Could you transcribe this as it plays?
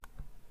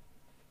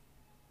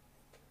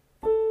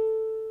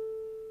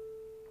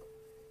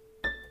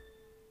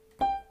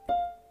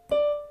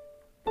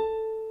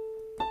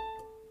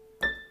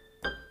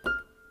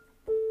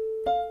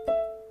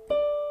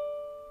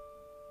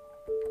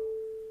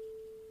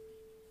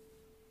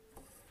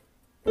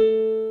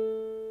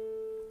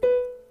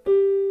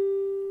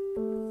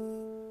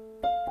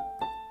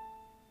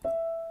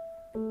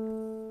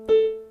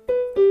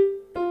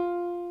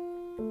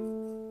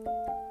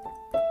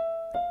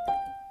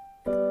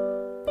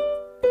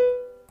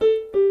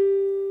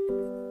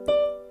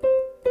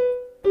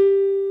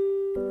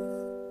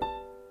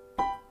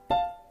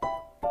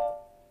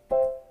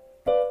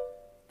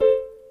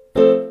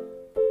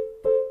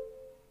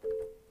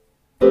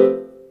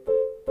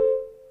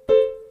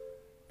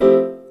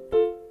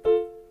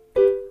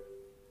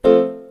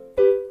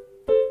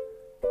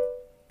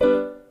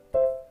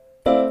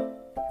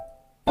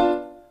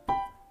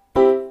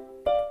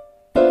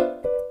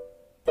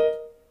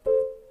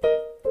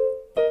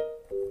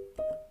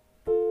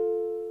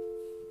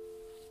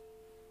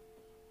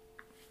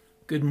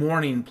Good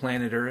morning,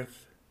 planet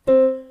Earth.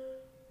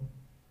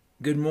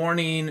 Good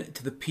morning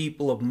to the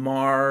people of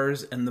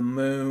Mars and the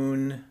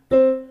Moon.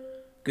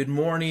 Good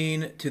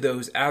morning to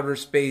those outer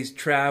space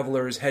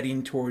travelers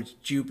heading towards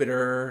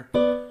Jupiter.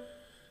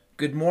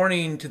 Good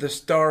morning to the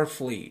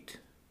Starfleet,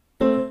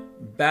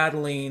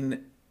 battling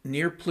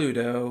near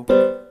Pluto.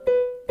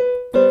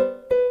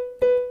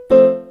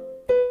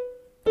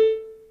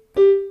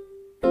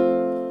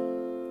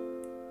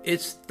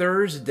 It's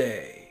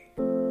Thursday,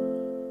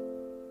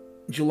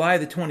 July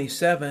the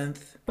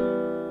 27th,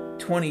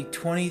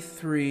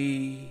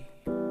 2023.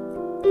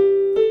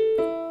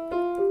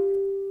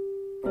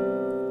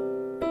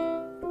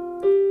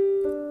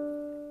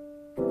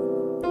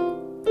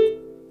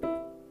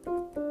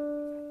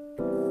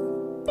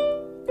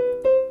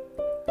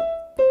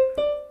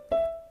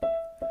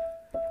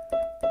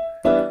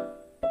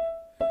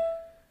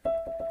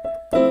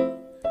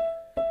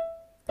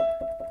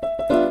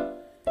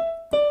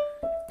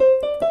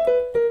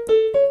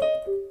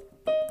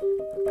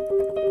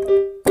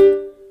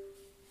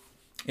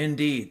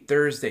 Indeed,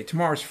 Thursday.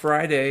 Tomorrow's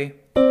Friday.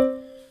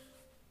 You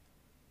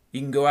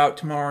can go out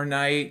tomorrow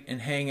night and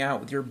hang out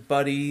with your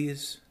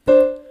buddies.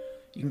 You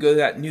can go to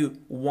that new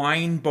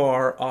wine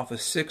bar off of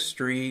 6th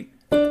Street.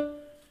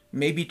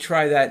 Maybe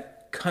try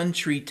that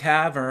country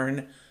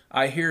tavern.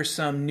 I hear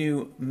some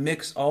new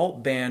mix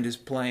alt band is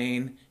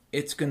playing.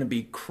 It's going to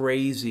be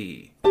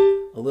crazy.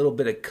 A little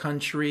bit of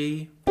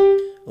country,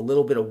 a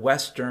little bit of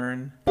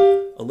western,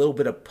 a little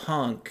bit of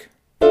punk.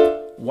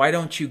 Why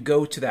don't you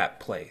go to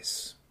that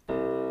place?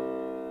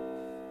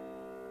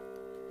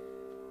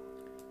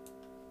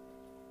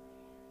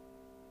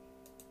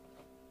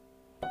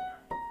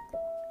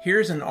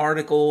 Here's an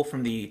article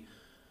from the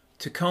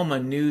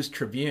Tacoma News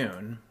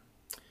Tribune.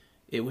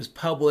 It was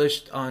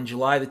published on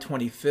July the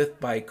 25th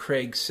by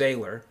Craig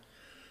Saylor.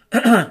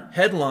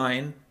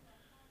 Headline: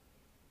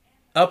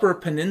 Upper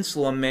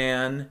Peninsula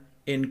man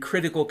in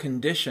critical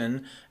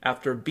condition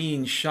after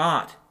being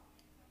shot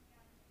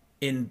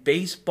in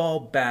baseball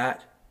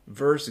bat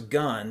versus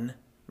gun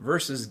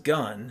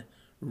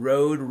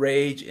road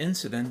rage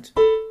incident.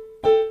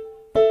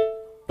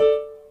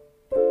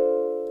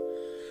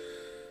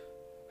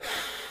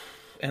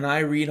 And I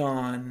read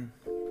on.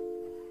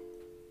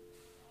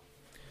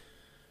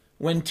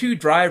 When two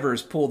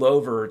drivers pulled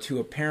over to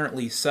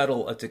apparently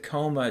settle a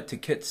Tacoma to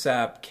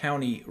Kitsap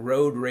County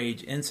road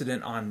rage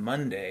incident on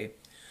Monday,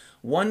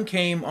 one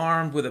came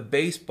armed with a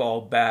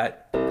baseball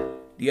bat,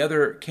 the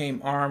other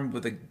came armed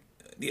with a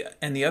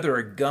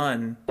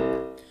gun.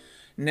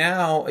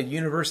 Now a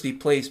University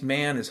Place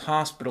man is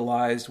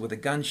hospitalized with a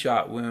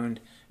gunshot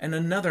wound, and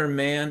another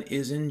man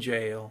is in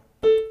jail.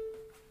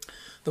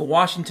 The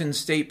Washington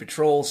State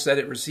Patrol said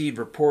it received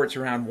reports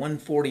around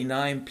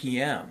 1:49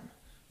 p.m.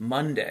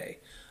 Monday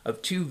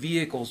of two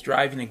vehicles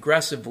driving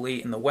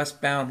aggressively in the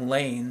westbound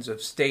lanes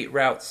of State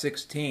Route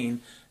 16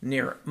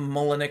 near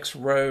Mullenix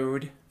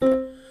Road.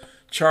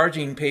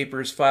 Charging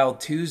papers filed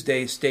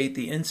Tuesday state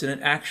the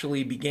incident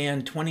actually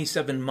began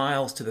 27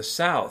 miles to the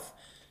south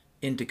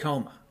in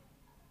Tacoma.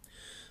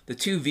 The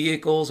two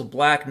vehicles, a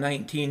black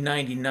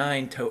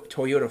 1999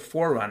 Toyota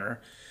 4Runner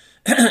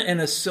and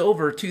a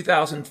silver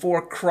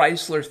 2004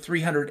 Chrysler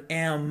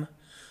 300M,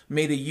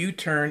 made a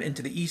U-turn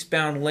into the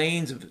eastbound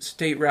lanes of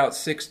State Route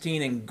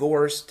 16 in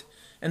Gorst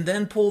and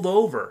then pulled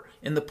over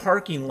in the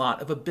parking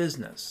lot of a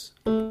business.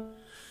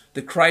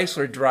 The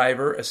Chrysler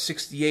driver, a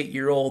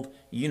 68-year-old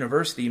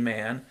university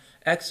man,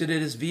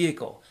 exited his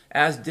vehicle,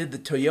 as did the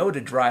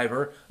Toyota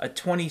driver, a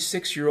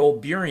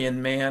 26-year-old Burien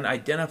man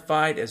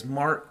identified as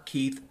Mark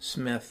Keith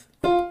Smith.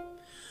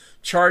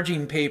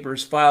 Charging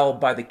papers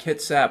filed by the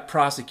Kitsap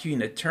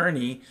prosecuting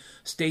attorney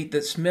state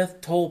that Smith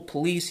told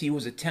police he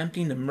was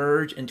attempting to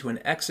merge into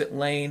an exit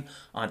lane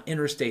on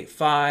Interstate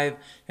 5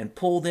 and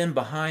pulled in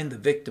behind the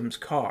victim's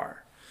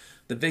car.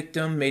 The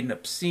victim made an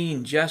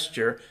obscene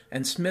gesture,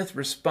 and Smith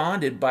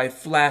responded by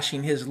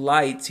flashing his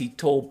lights, he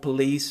told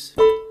police.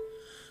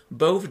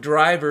 Both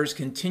drivers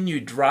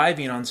continued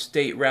driving on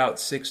State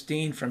Route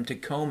 16 from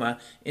Tacoma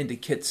into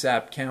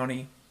Kitsap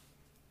County.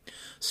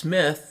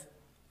 Smith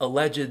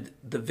alleged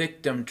the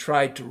victim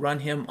tried to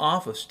run him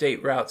off of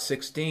State Route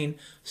 16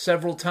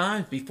 several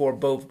times before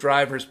both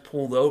drivers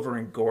pulled over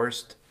in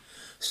Gorst.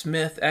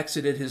 Smith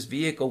exited his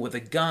vehicle with a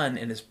gun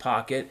in his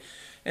pocket,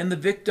 and the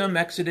victim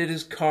exited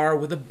his car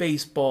with a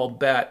baseball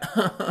bat.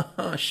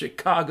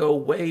 Chicago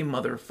way,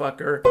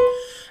 motherfucker.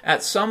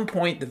 At some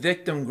point, the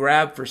victim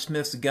grabbed for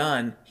Smith's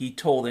gun, he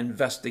told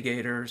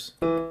investigators.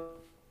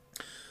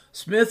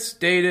 Smith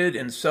stated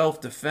in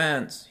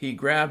self-defense he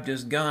grabbed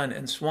his gun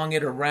and swung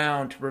it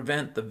around to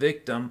prevent the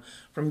victim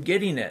from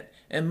getting it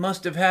and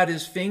must have had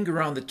his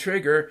finger on the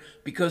trigger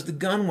because the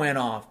gun went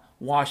off,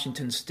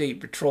 Washington State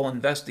Patrol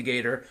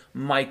investigator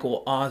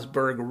Michael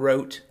Osberg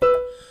wrote.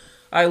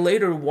 I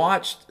later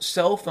watched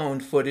cell phone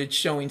footage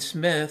showing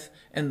Smith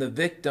and the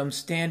victim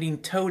standing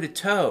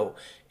toe-to-toe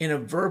in a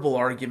verbal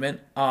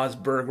argument,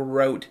 Osberg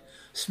wrote.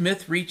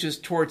 Smith reaches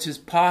towards his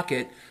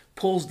pocket,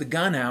 pulls the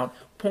gun out,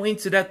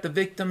 points it at the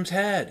victim's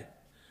head.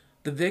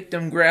 The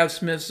victim grabs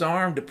Smith's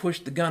arm to push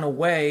the gun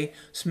away.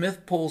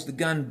 Smith pulls the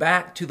gun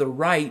back to the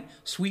right,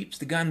 sweeps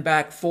the gun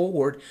back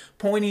forward,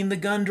 pointing the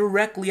gun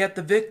directly at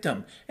the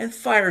victim, and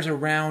fires a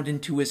round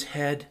into his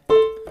head.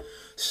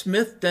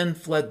 Smith then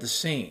fled the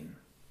scene.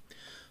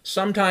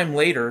 Sometime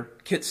later,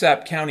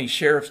 Kitsap County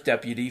Sheriff's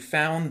deputy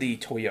found the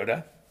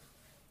Toyota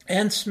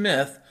and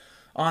Smith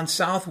on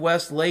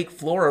Southwest Lake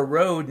Flora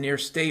Road near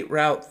State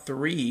Route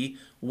 3,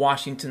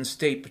 Washington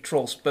State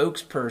Patrol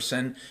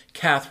spokesperson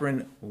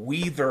Catherine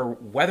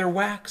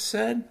Weatherwax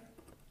said.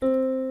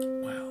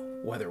 Wow,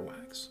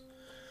 Weatherwax.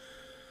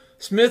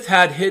 Smith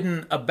had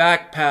hidden a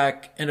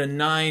backpack and a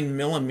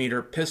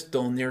 9mm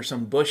pistol near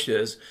some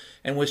bushes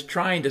and was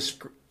trying to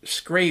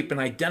scrape an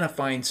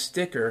identifying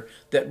sticker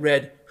that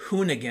read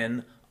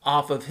Hoonigan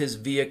off of his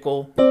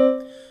vehicle,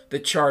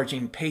 the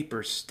charging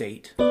papers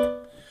state.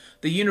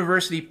 The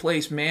University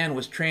Place man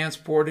was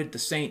transported to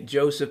St.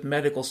 Joseph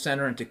Medical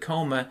Center in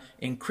Tacoma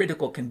in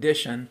critical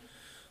condition.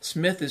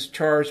 Smith is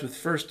charged with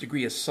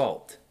first-degree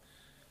assault.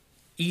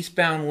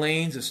 Eastbound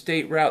lanes of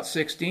State Route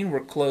 16 were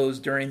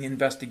closed during the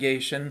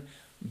investigation,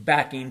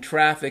 backing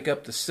traffic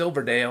up to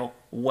Silverdale,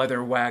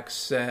 Weatherwax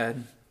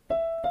said.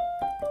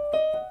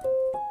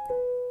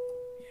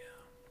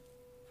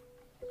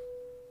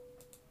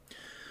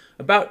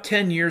 About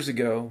 10 years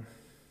ago,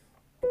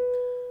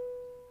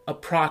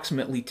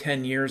 approximately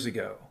 10 years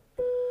ago,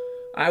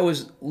 I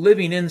was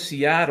living in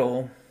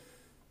Seattle.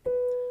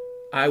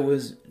 I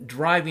was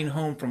driving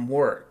home from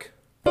work.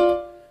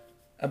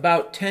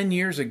 About 10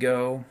 years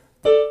ago,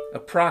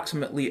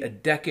 approximately a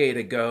decade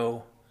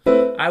ago,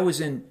 I was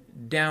in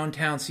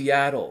downtown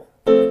Seattle,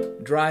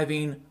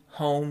 driving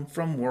home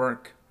from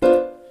work.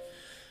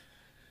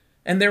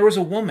 And there was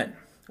a woman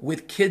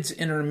with kids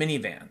in her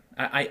minivan.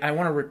 I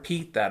want to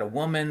repeat that. A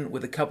woman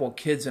with a couple of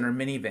kids in her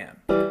minivan,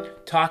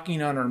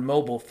 talking on her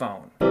mobile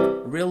phone,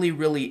 really,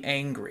 really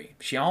angry.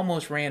 She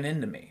almost ran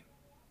into me.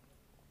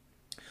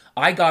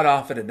 I got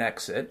off at an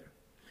exit,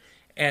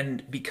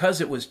 and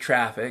because it was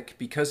traffic,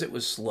 because it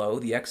was slow,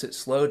 the exit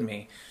slowed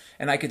me,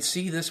 and I could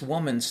see this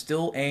woman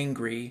still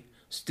angry,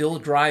 still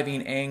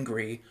driving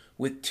angry,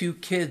 with two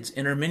kids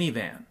in her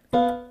minivan.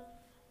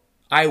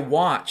 I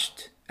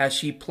watched as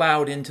she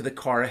plowed into the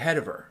car ahead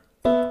of her.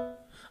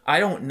 I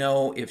don't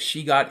know if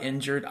she got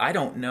injured. I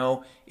don't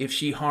know if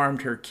she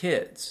harmed her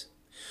kids.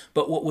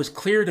 But what was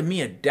clear to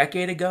me a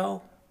decade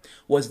ago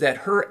was that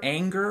her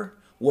anger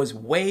was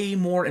way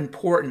more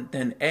important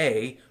than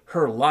A,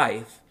 her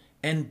life,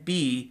 and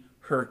B,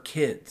 her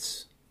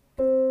kids.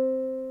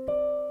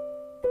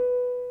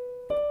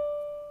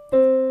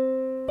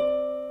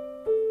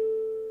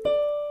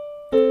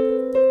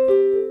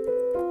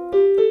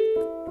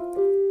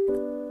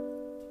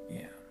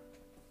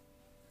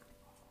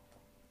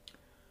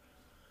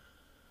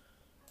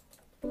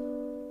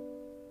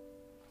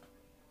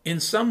 In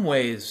some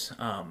ways,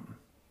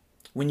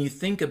 when you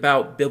think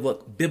about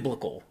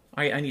biblical,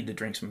 I need to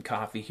drink some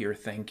coffee here,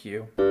 thank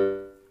you.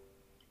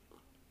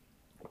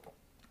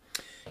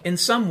 In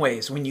some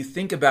ways, when you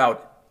think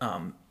about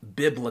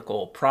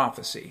biblical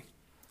prophecy,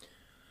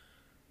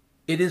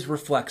 it is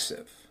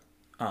reflexive,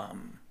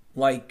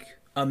 like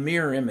a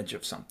mirror image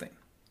of something.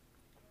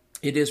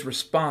 It is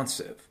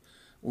responsive,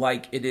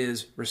 like it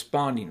is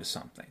responding to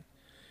something.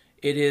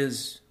 It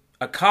is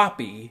a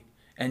copy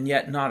and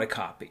yet not a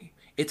copy.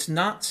 It's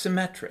not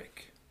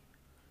symmetric.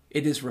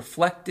 It is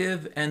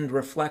reflective and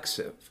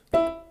reflexive.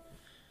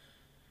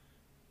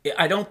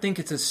 I don't think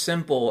it's as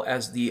simple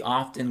as the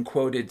often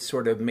quoted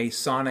sort of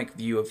Masonic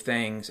view of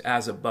things,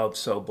 as above,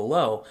 so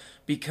below,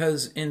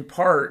 because in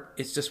part,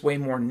 it's just way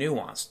more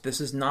nuanced.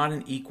 This is not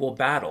an equal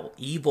battle.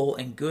 Evil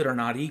and good are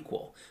not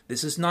equal.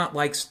 This is not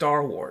like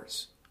Star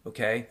Wars,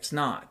 okay? It's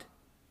not.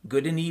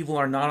 Good and evil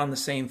are not on the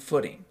same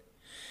footing.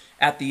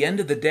 At the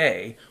end of the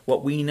day,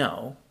 what we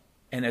know,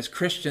 and as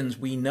Christians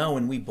we know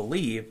and we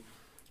believe,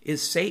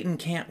 is Satan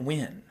can't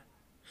win.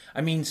 I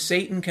mean,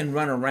 Satan can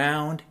run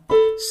around,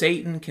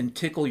 Satan can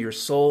tickle your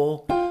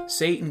soul,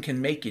 Satan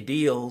can make you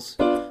deals,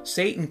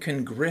 Satan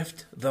can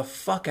grift the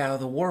fuck out of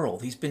the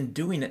world. He's been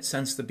doing it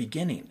since the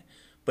beginning,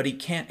 but he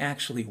can't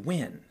actually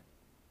win.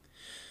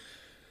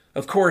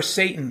 Of course,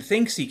 Satan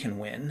thinks he can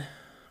win,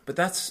 but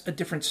that's a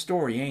different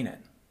story, ain't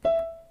it?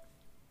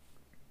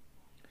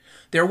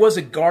 There was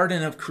a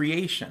garden of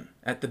creation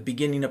at the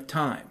beginning of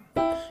time.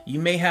 You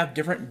may have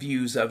different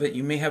views of it.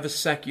 You may have a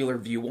secular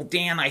view. Well,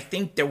 Dan, I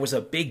think there was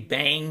a big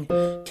bang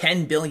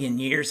 10 billion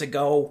years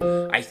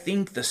ago. I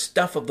think the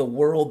stuff of the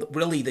world,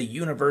 really the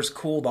universe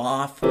cooled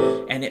off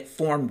and it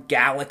formed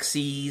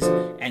galaxies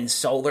and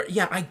solar.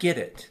 Yeah, I get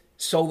it.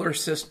 Solar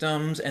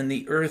systems and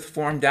the earth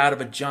formed out of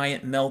a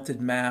giant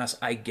melted mass.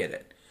 I get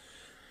it.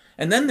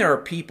 And then there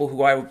are people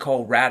who I would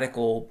call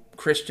radical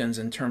Christians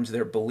in terms of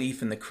their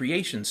belief in the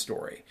creation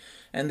story.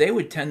 And they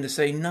would tend to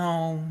say,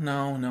 no,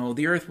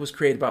 the earth was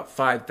created about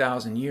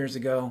 5,000 years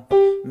ago,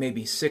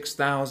 maybe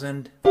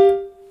 6,000.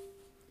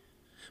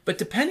 But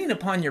depending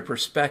upon your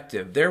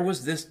perspective, there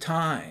was this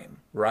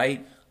time,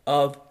 right,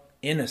 of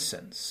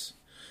innocence.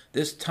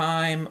 This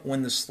time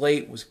when the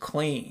slate was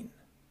clean.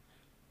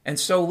 And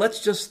so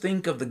let's just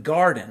think of the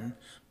garden,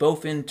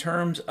 both in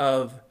terms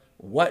of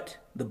what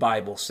the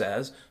Bible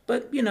says,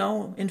 but,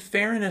 in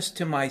fairness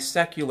to my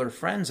secular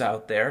friends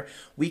out there,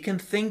 we can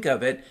think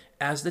of it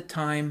as the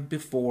time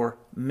before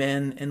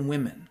men and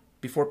women,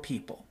 before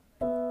people.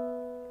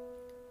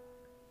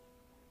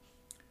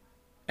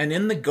 And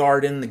in the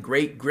garden, the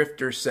great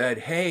grifter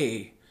said,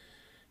 "Hey,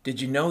 did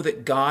you know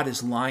that God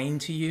is lying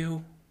to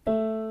you?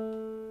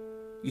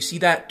 You see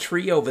that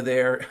tree over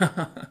there?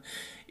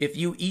 If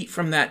you eat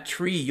from that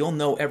tree, you'll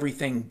know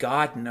everything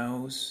God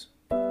knows.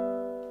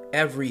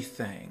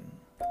 Everything.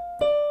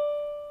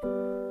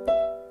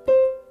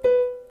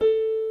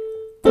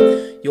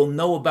 You'll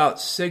know about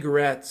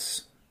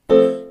cigarettes.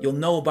 You'll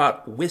know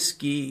about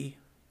whiskey.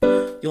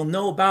 You'll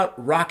know about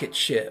rocket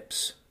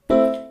ships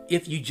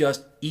if you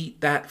just eat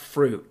that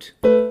fruit."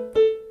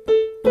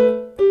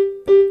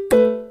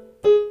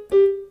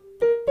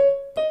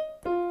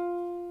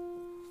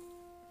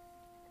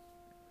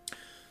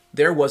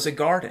 There was a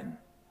garden.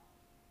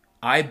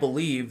 I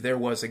believe there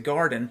was a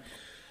garden.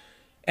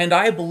 And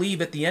I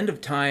believe at the end of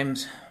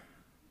times,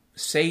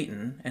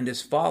 Satan and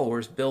his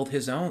followers build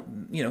his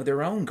own,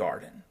 their own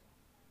garden.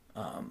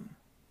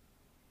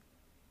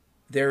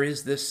 There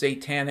is this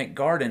satanic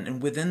garden,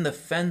 and within the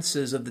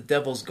fences of the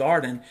devil's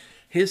garden,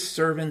 his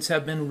servants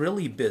have been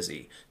really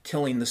busy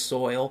tilling the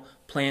soil,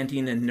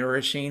 planting and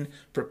nourishing,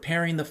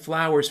 preparing the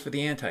flowers for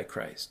the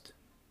Antichrist,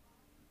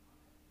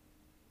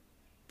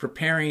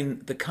 preparing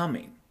the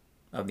coming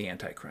of the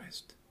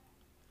Antichrist.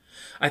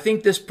 I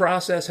think this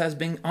process has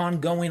been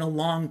ongoing a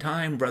long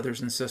time,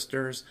 brothers and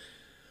sisters,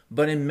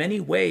 but in many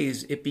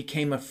ways it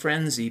became a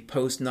frenzy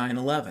post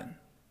 9/11.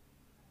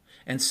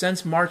 And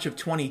since March of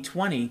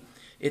 2020,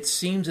 it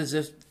seems as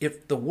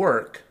if the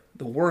work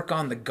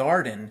on the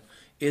garden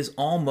is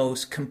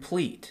almost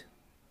complete.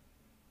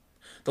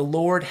 The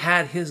Lord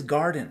had his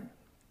garden.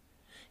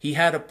 He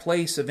had a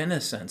place of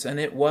innocence, and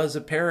it was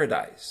a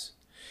paradise.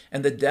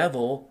 And the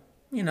devil,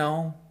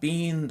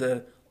 being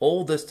the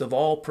oldest of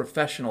all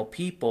professional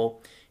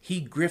people,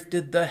 he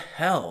grifted the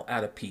hell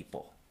out of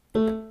people.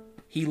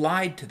 He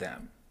lied to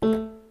them.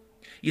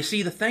 You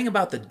see, the thing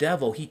about the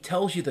devil, he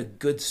tells you the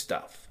good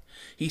stuff.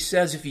 He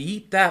says if you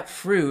eat that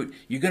fruit,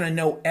 you're going to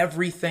know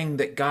everything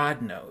that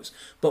God knows.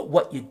 But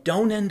what you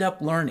don't end up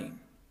learning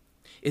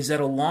is that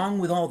along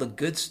with all the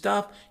good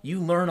stuff, you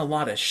learn a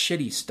lot of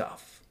shitty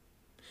stuff.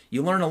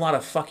 You learn a lot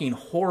of fucking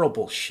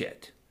horrible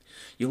shit.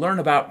 You learn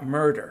about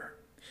murder.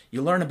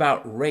 You learn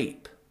about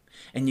rape.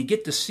 And you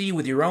get to see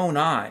with your own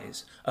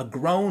eyes a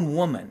grown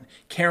woman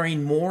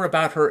caring more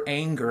about her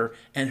anger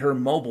and her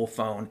mobile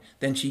phone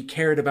than she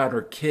cared about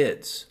her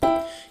kids.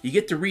 You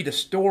get to read a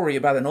story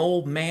about an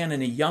old man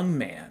and a young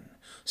man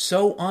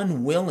so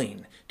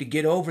unwilling to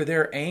get over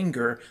their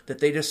anger that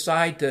they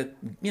decide to,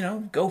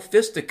 go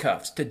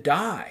fisticuffs, to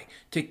die,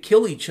 to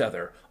kill each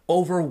other.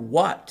 Over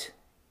what?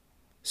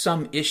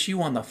 Some issue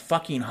on the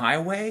fucking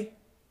highway?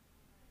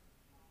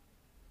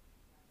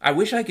 I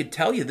wish I could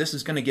tell you this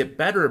is going to get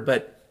better,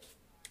 but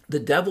the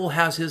devil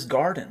has his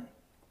garden,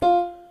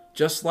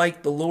 just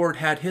like the Lord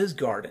had his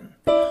garden.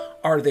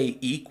 Are they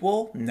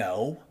equal?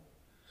 No.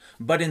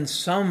 But in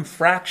some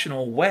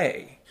fractional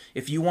way,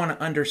 if you want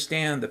to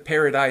understand the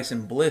paradise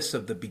and bliss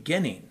of the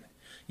beginning,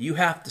 you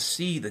have to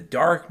see the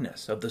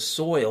darkness of the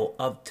soil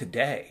of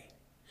today.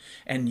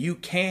 And you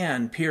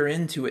can peer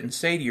into it and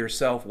say to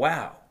yourself,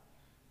 wow,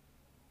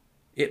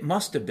 it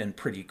must have been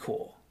pretty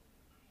cool.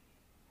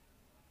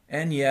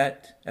 And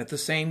yet, at the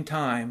same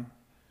time,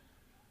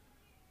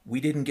 we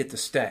didn't get to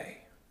stay.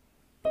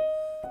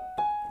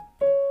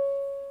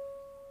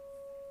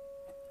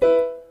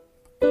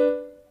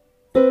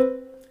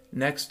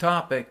 Next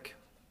topic.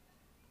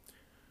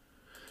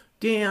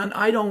 Dan,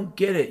 I don't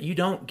get it. You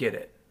don't get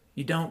it.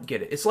 You don't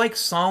get it. It's like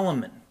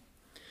Solomon.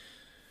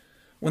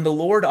 When the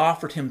Lord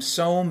offered him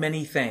so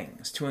many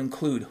things, to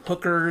include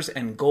hookers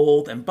and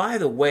gold. And by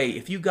the way,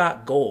 if you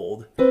got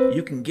gold,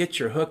 you can get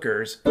your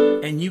hookers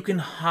and you can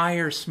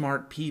hire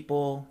smart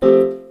people.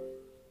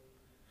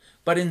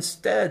 But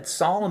instead,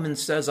 Solomon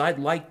says, I'd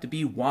like to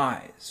be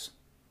wise.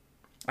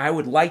 I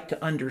would like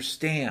to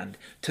understand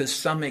to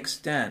some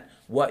extent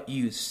what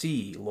you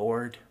see,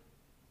 Lord.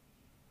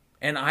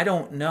 And I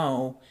don't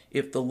know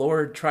if the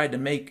Lord tried to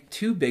make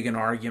too big an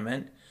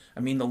argument. I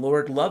mean, the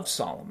Lord loved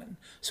Solomon.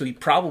 So he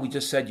probably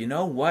just said, you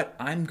know what?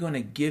 I'm going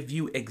to give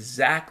you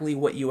exactly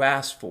what you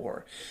asked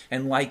for.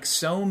 And like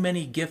so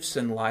many gifts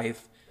in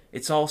life,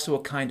 it's also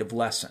a kind of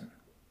lesson.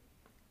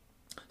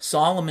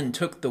 Solomon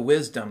took the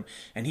wisdom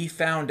and he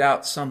found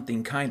out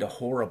something kind of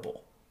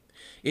horrible.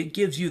 It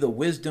gives you the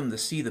wisdom to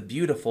see the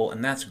beautiful,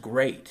 and that's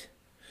great.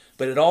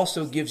 But it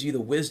also gives you the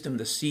wisdom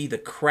to see the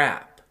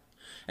crap.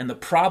 And the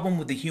problem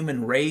with the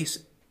human race,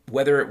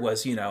 whether it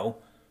was,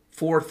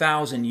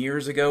 4,000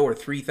 years ago or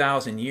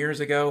 3,000 years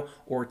ago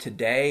or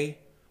today,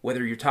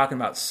 whether you're talking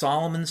about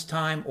Solomon's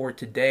time or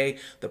today,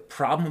 the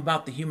problem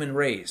about the human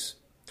race,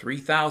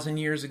 3,000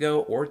 years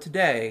ago or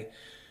today,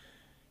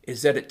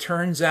 is that it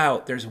turns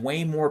out there's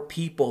way more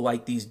people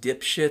like these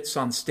dipshits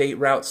on State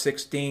Route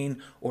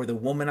 16 or the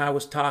woman I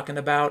was talking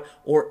about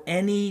or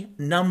any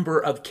number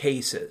of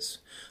cases.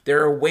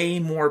 There are way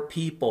more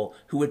people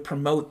who would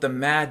promote the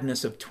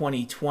madness of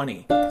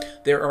 2020.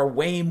 There are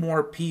way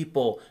more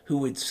people who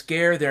would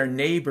scare their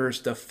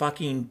neighbors to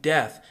fucking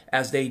death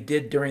as they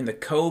did during the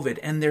COVID,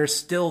 and they're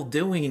still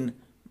doing,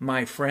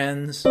 my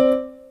friends.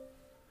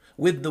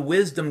 With the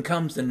wisdom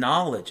comes the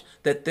knowledge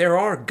that there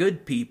are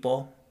good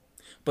people,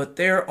 but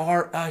there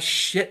are a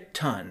shit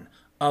ton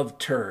of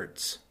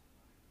turds.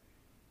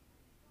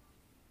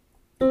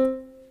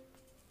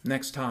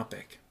 Next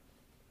topic.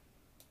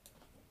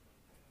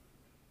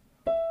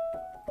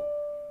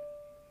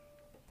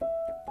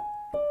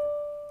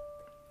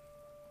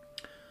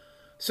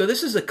 So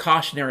this is a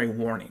cautionary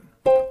warning.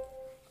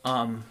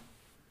 And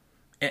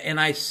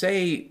I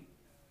say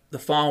the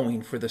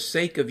following for the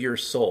sake of your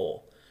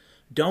soul.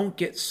 Don't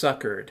get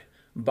suckered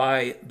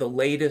by the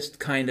latest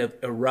kind of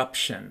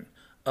eruption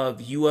of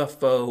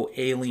UFO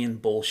alien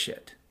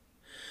bullshit.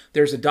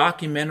 There's a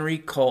documentary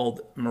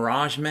called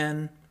Mirage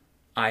Men.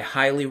 I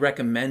highly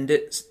recommend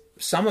it.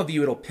 Some of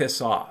you it'll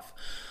piss off.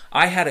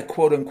 I had a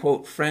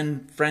quote-unquote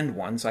friend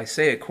once, I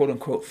say a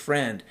quote-unquote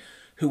friend,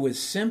 who was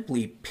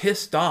simply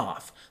pissed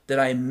off that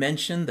I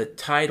mentioned the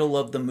title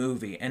of the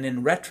movie, and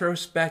in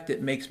retrospect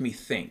it makes me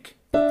think.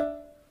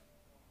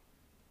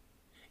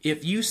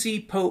 If you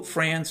see Pope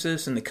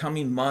Francis in the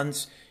coming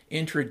months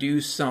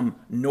introduce some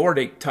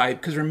Nordic type,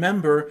 because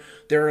remember,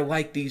 there are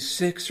like these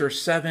 6 or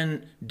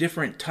 7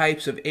 different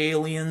types of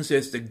aliens.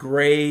 There's the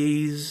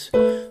Greys,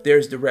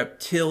 there's the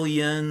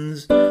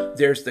Reptilians,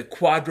 there's the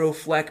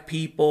Quadroflec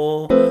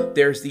people,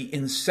 there's the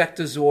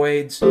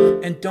Insectozoids,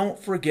 and don't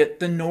forget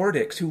the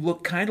Nordics, who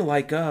look kind of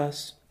like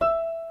us.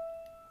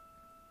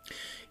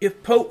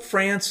 If Pope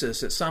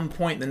Francis at some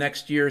point in the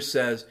next year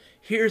says,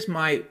 here's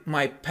my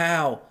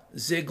pal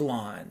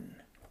Zyklon,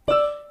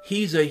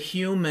 he's a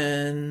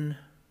human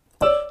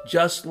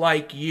just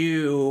like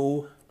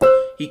you,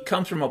 he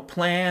comes from a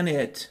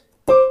planet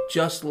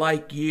just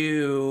like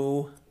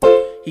you,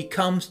 he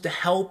comes to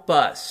help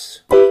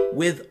us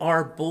with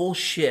our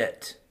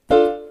bullshit.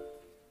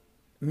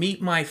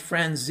 Meet my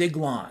friend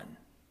Zyklon,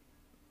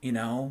 you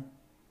know.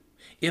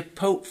 If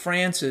Pope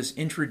Francis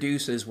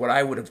introduces what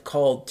I would have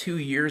called 2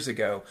 years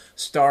ago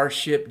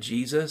Starship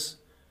Jesus,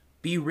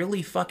 be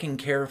really fucking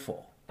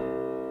careful.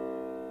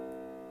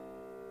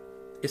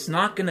 It's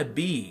not going to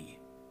be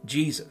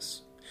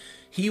Jesus.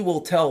 He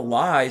will tell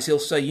lies. He'll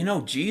say, you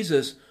know,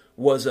 Jesus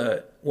was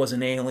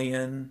an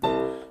alien,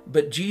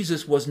 but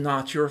Jesus was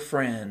not your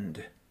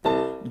friend.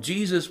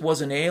 Jesus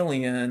was an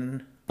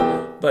alien,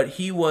 but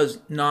he was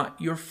not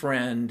your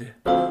friend.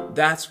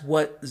 That's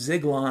what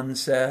Zyklon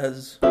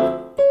says.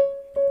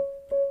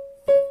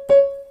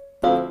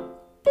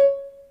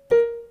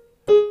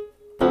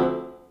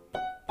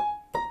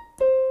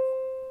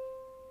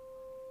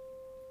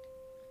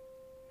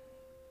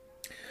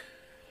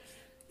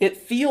 It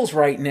feels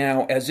right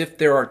now as if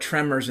there are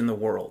tremors in the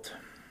world.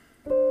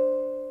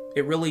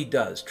 It really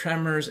does.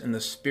 Tremors in the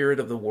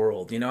spirit of the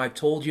world. You know, I've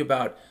told you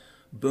about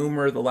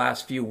Boomer the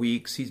last few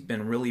weeks. He's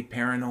been really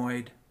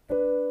paranoid.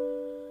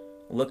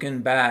 Looking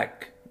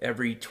back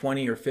every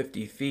 20 or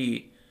 50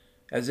 feet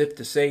as if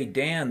to say,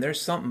 Dan, there's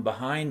something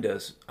behind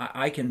us.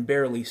 I can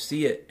barely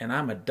see it, and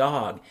I'm a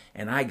dog,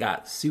 and I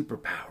got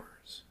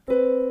superpowers.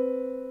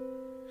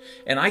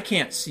 And I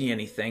can't see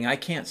anything. I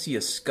can't see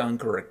a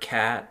skunk or a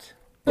cat.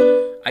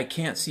 I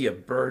can't see a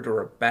bird or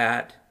a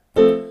bat,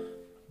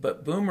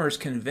 but Boomer's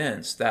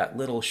convinced, that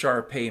little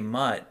Shar-Pei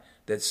mutt,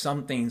 that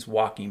something's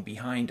walking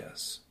behind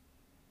us.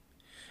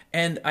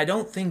 And I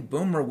don't think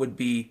Boomer would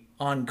be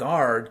on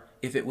guard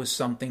if it was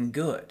something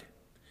good,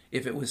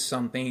 if it was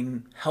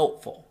something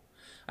helpful.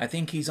 I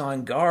think he's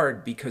on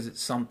guard because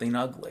it's something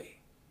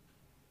ugly.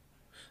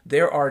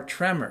 There are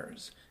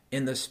tremors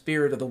in the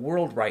spirit of the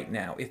world right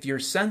now. If you're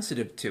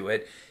sensitive to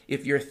it,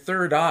 if your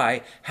third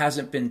eye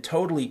hasn't been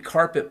totally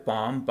carpet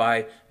bombed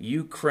by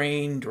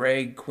Ukraine,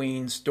 drag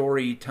queen,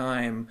 story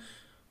time,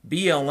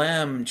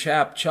 BLM,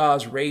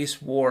 Chapchas,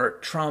 race war,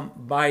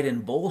 Trump,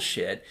 Biden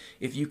bullshit,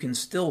 if you can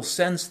still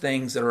sense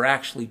things that are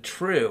actually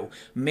true,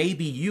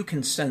 maybe you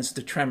can sense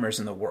the tremors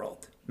in the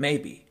world.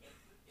 Maybe.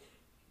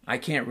 I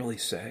can't really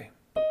say.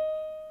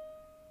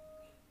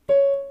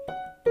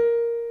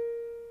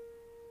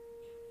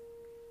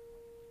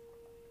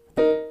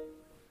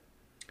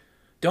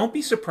 Don't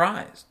be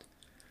surprised.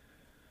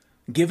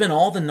 Given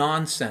all the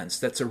nonsense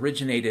that's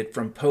originated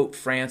from Pope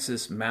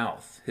Francis'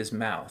 his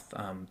mouth,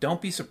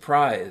 don't be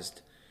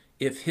surprised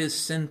if his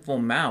sinful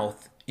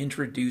mouth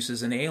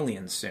introduces an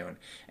alien soon.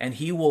 And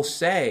he will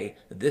say,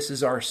 this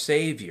is our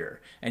Savior.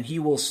 And he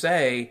will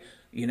say,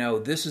 you know,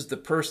 this is the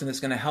person that's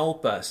going to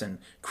help us. And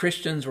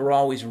Christians were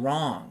always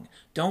wrong.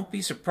 Don't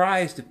be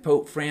surprised if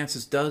Pope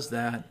Francis does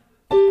that.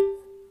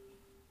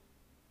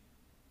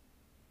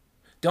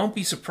 Don't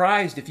be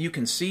surprised if you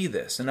can see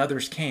this and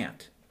others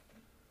can't.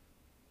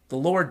 The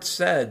Lord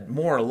said,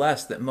 more or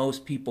less, that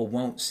most people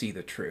won't see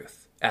the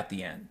truth at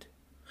the end.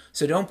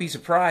 So don't be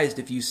surprised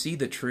if you see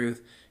the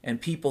truth and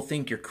people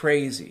think you're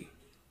crazy.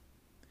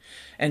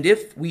 And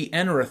if we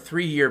enter a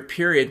 3-year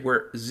period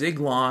where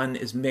Ziglan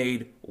is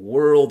made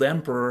world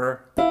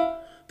emperor,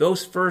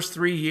 those first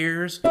 3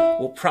 years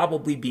will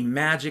probably be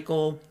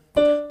magical.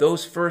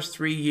 Those first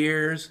 3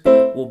 years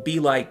will be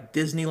like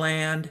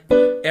Disneyland.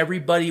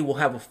 Everybody will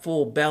have a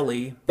full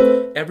belly.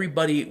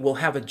 Everybody will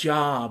have a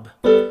job.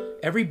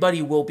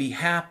 Everybody will be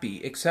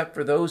happy, except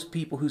for those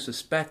people who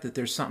suspect that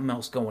there's something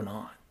else going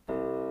on.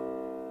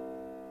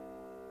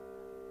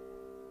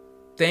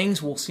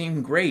 Things will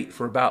seem great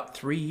for about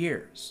 3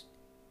 years.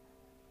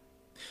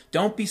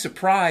 Don't be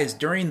surprised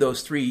during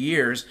those 3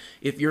 years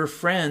if your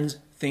friends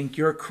think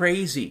you're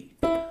crazy.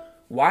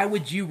 Why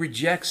would you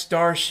reject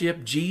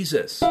Starship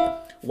Jesus?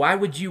 Why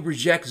would you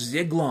reject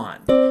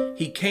Ziglan?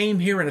 He came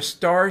here in a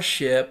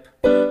starship.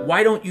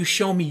 Why don't you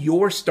show me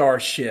your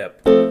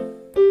starship?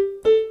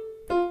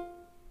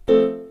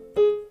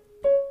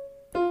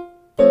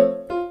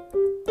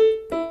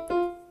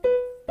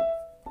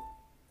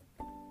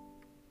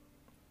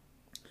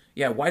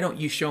 Yeah, why don't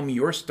you show me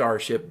your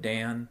starship,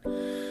 Dan?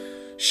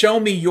 Show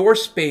me your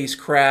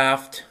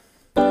spacecraft.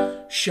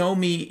 Show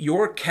me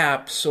your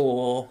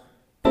capsule.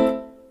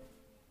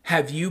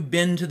 Have you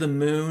been to the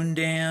moon,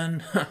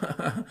 Dan?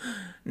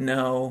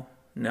 No,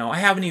 I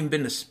haven't even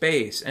been to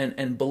space.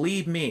 And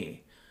believe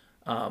me,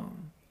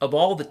 of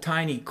all the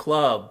tiny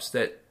clubs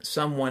that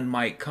someone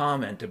might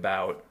comment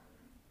about,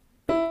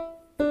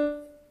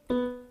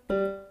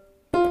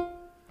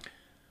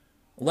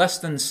 less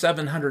than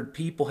 700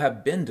 people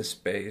have been to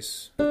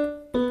space.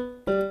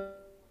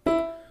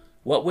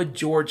 What would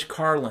George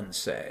Carlin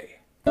say?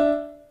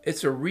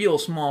 It's a real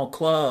small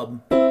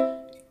club.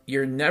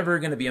 You're never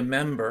going to be a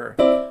member.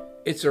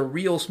 It's a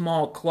real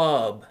small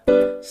club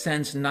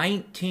since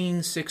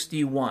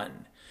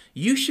 1961.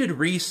 You should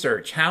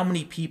research how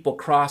many people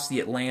crossed the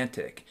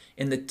Atlantic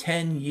in the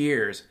 10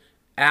 years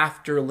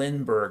after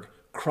Lindbergh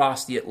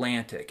crossed the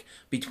Atlantic,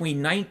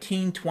 between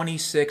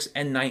 1926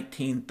 and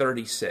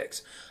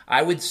 1936.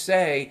 I would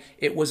say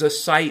it was a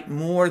sight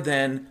more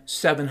than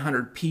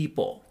 700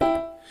 people.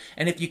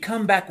 And if you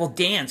come back, well,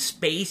 Dan,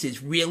 space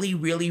is really,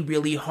 really,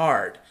 really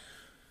hard.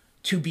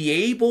 To be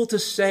able to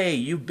say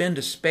you've been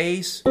to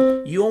space,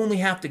 you only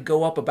have to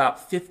go up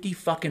about 50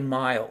 fucking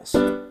miles.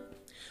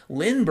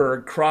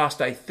 Lindbergh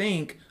crossed, I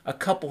think, a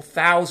couple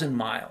thousand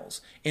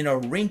miles in a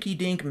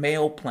rinky-dink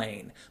mail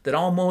plane that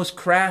almost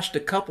crashed a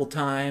couple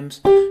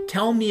times.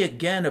 Tell me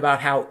again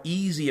about how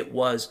easy it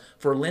was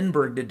for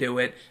Lindbergh to do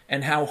it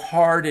and how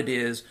hard it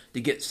is to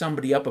get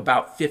somebody up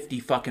about 50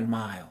 fucking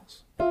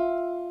miles.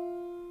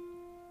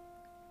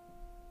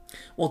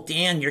 Well,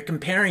 Dan,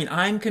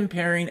 I'm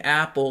comparing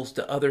apples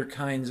to other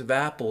kinds of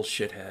apples,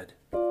 shithead.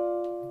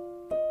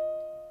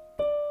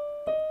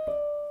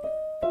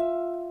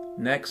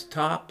 Next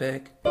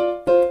topic.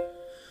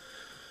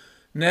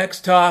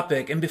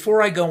 And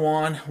before I go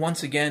on,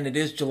 once again, it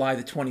is July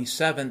the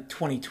 27th,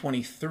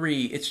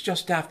 2023. It's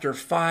just after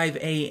 5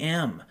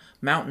 a.m.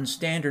 Mountain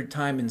Standard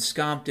Time in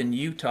Scompton,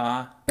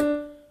 Utah.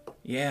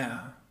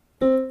 Yeah.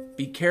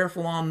 Be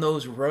careful on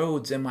those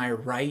roads, am I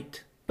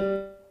right?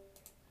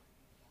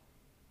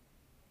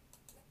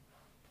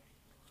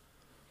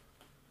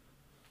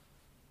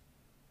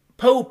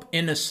 Pope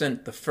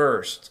Innocent I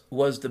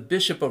was the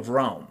Bishop of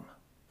Rome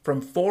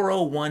from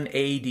 401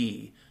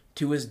 AD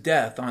to his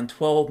death on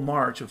 12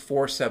 March of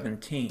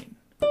 417.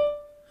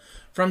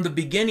 From the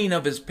beginning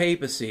of his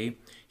papacy,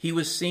 he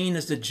was seen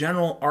as the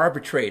general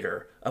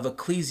arbitrator of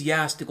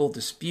ecclesiastical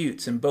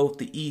disputes in both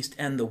the East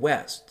and the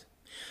West.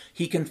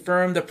 He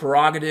confirmed the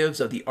prerogatives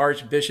of the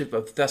Archbishop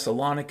of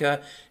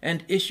Thessalonica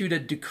and issued a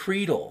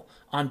decretal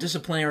on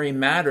disciplinary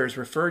matters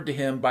referred to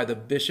him by the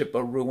Bishop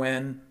of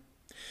Rouen.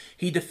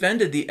 He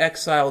defended the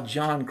exiled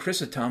John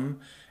Chrysostom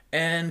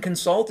and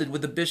consulted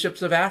with the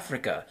bishops of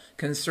Africa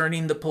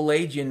concerning the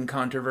Pelagian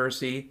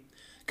controversy,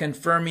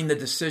 confirming the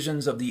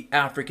decisions of the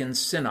African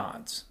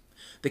synods.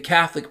 The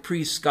Catholic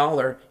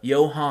priest-scholar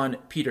Johann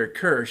Peter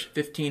Kirsch,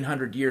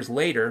 1500 years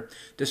later,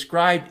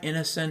 described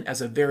Innocent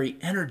as a very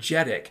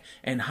energetic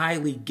and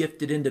highly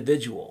gifted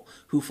individual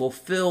who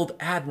fulfilled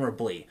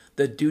admirably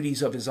the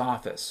duties of his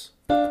office.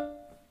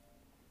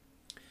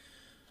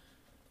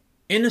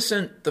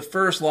 Innocent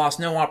I lost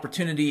no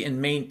opportunity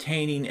in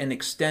maintaining and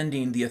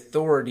extending the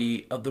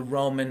authority of the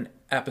Roman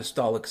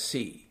Apostolic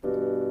See,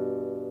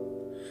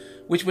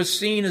 which was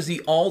seen as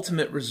the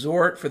ultimate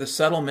resort for the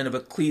settlement of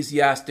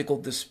ecclesiastical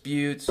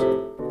disputes.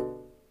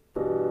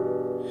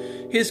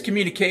 His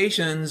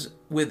communications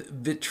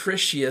with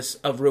Vitricius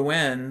of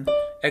Rouen,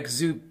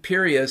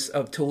 Exuperius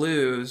of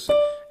Toulouse,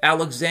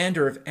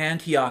 Alexander of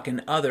Antioch,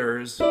 and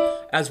others,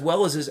 as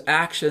well as his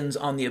actions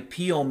on the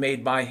appeal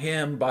made by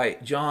him by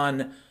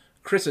John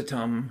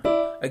Chrysostom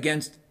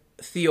against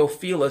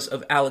Theophilus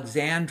of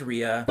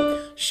Alexandria,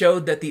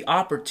 showed that the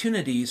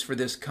opportunities for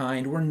this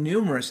kind were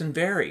numerous and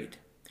varied.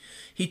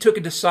 He took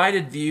a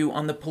decided view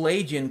on the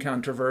Pelagian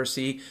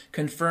controversy,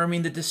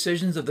 confirming the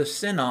decisions of the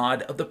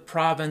Synod of the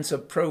province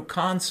of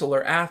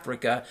Proconsular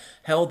Africa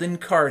held in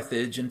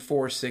Carthage in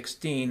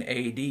 416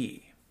 AD.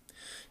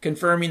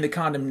 confirming the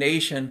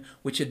condemnation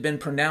which had been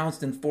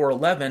pronounced in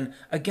 411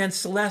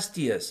 against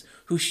Celestius,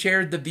 who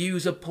shared the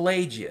views of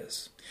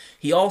Pelagius.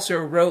 He also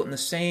wrote in the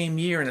same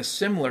year in a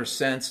similar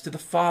sense to the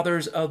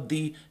fathers of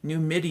the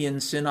Numidian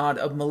Synod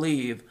of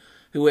Mileve,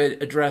 who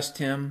had addressed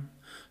him.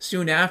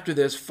 Soon after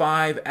this,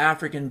 5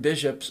 African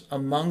bishops,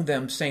 among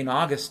them St.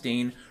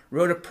 Augustine,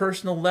 wrote a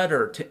personal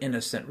letter to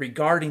Innocent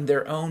regarding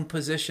their own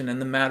position in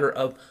the matter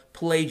of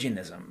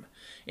Pelagianism.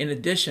 In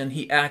addition,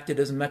 he acted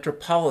as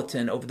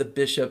metropolitan over the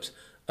bishops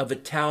of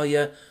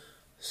Italia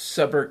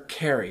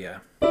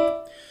Suburcaria.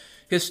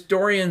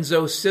 Historian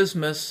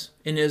Zosimus,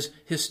 in his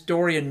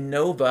Historia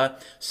Nova,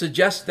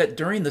 suggests that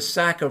during the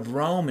sack of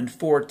Rome in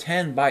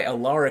 410 by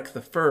Alaric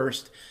I,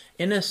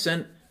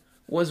 Innocent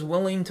was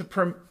willing to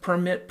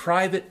permit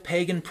private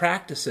pagan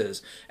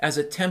practices as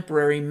a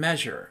temporary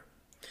measure.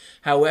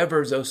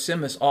 However,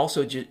 Zosimus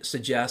also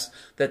suggests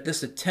that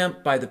this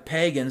attempt by the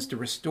pagans to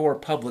restore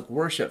public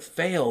worship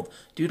failed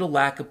due to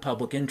lack of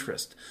public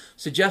interest,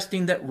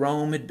 suggesting that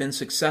Rome had been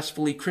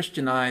successfully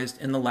Christianized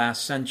in the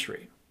last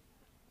century.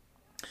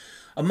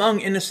 Among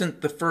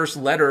Innocent I's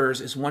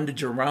letters is one to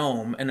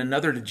Jerome and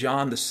another to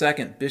John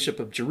II, Bishop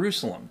of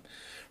Jerusalem,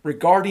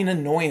 regarding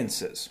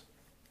annoyances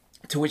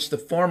to which the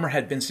former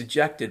had been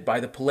subjected by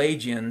the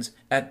Pelagians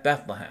at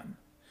Bethlehem.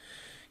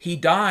 He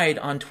died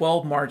on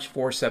 12 March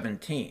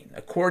 417.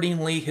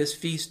 Accordingly, his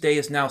feast day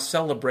is now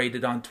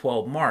celebrated on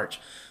 12 March,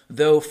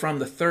 though from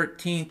the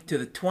 13th to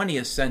the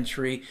 20th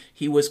century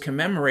he was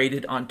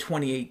commemorated on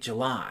 28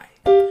 July.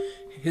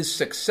 His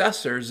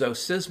successor,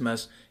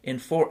 Zosimus, in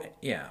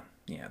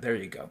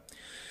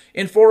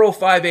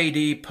 405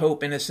 AD,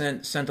 Pope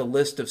Innocent sent a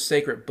list of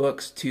sacred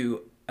books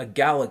to a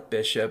Gallic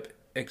bishop,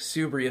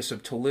 Exubrius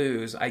of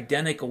Toulouse,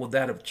 identical with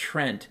that of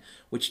Trent,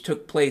 which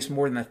took place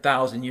more than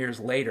 1,000 years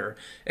later,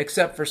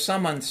 except for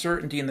some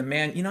uncertainty in the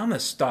man. I'm going to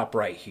stop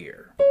right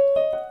here.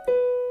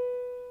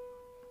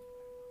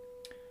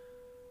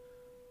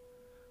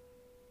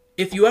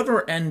 If you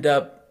ever end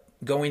up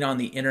going on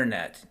the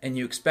internet and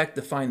you expect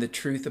to find the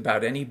truth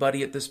about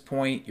anybody at this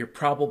point, you're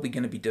probably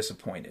going to be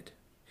disappointed.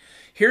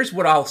 Here's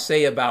what I'll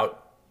say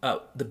about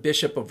the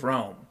Bishop of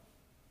Rome,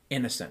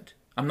 Innocent.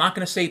 I'm not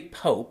going to say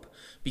Pope,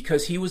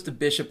 because he was the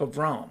Bishop of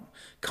Rome.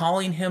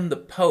 Calling him the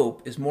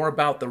Pope is more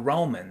about the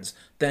Romans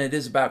than it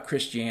is about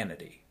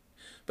Christianity.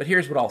 But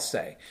here's what I'll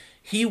say.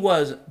 He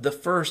was the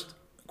first,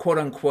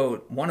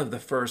 quote-unquote, one of the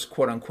first,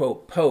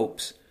 quote-unquote,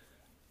 popes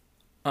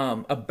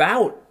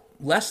about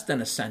less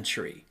than a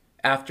century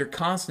after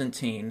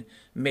Constantine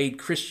made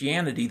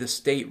Christianity the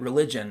state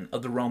religion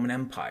of the Roman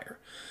Empire.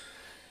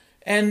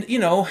 And,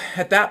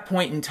 at that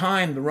point in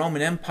time, the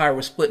Roman Empire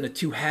was split into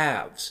 2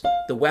 halves,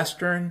 the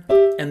Western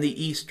and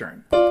the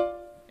Eastern.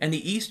 And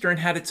the Eastern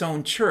had its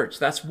own church.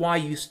 That's why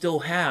you still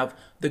have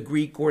the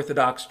Greek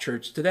Orthodox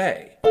Church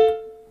today.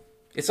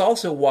 It's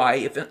also why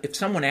if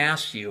someone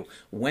asks you,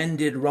 when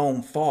did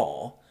Rome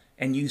fall?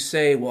 And you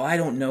say, well, I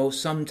don't know,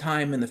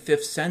 sometime in the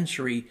 5th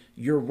century,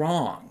 you're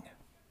wrong.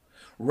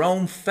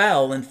 Rome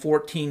fell in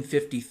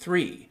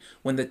 1453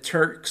 when the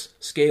Turks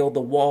scaled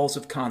the walls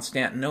of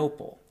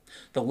Constantinople,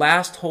 the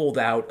last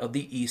holdout of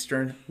the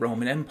Eastern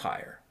Roman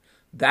Empire.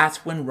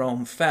 That's when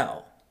Rome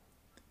fell.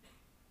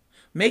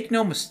 Make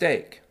no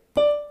mistake,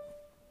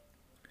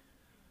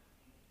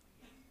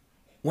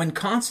 when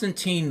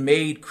Constantine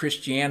made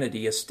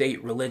Christianity a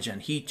state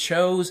religion, he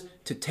chose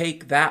to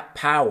take that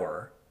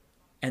power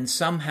and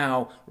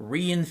somehow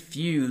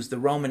reinfuse the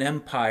Roman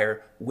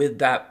Empire with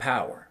that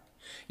power.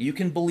 You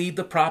can believe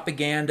the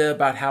propaganda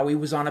about how he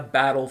was on a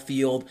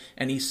battlefield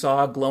and he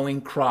saw a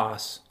glowing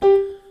cross,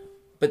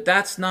 but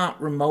that's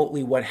not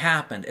remotely what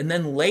happened. And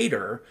then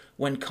later,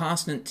 when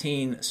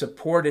Constantine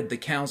supported the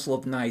Council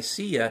of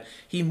Nicaea,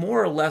 he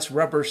more or less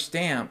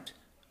rubber-stamped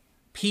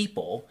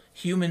people,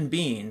 human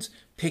beings,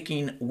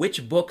 picking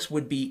which books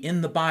would be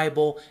in the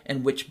Bible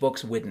and which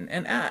books wouldn't.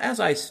 And as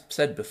I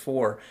said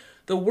before,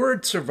 the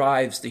word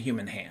survives the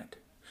human hand.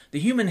 The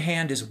human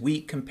hand is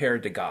weak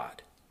compared to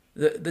God.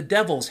 The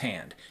devil's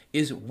hand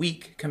is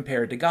weak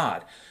compared to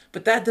God.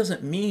 But that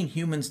doesn't mean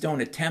humans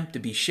don't attempt to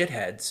be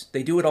shitheads.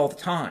 They do it all the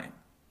time.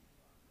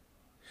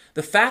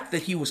 The fact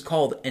that he was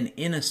called an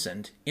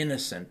innocent,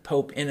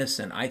 Pope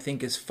Innocent, I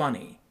think is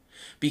funny.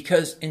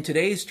 Because in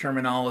today's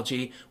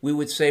terminology, we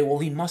would say, well,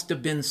 he must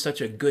have been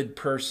such a good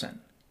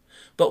person.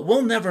 But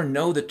we'll never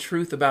know the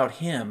truth about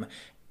him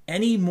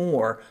any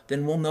more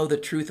than we'll know the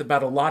truth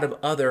about a lot of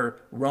other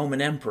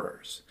Roman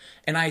emperors.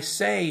 And I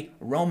say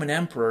Roman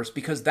emperors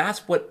because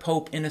that's what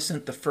Pope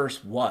Innocent I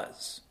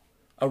was,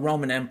 a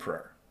Roman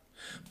emperor.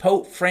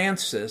 Pope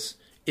Francis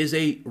is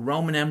a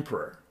Roman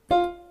emperor.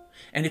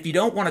 And if you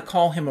don't want to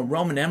call him a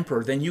Roman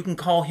emperor, then you can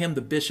call him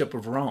the Bishop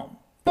of Rome.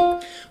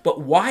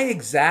 But why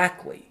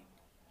exactly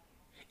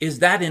is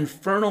that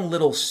infernal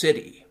little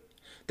city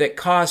that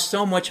caused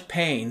so much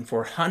pain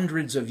for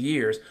hundreds of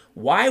years,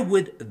 why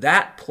would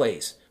that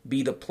place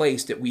be the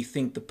place that we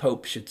think the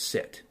Pope should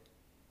sit?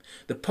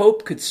 The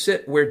Pope could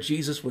sit where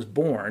Jesus was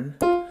born.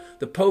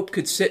 The Pope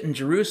could sit in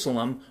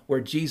Jerusalem where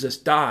Jesus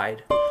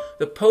died.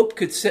 The Pope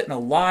could sit in a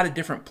lot of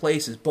different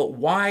places, but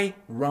why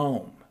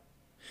Rome?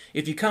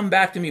 If you come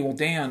back to me, well,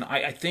 Dan,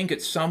 I think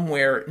it's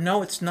somewhere.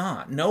 No, it's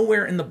not.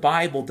 Nowhere in the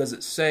Bible does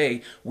it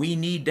say we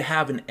need to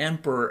have an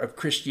emperor of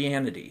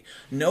Christianity.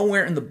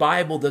 Nowhere in the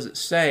Bible does it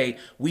say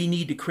we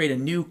need to create a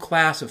new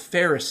class of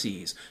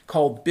Pharisees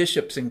called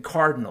bishops and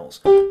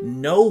cardinals.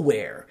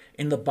 Nowhere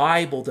in the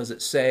Bible does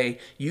it say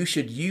you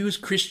should use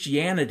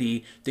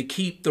Christianity to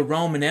keep the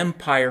Roman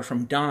Empire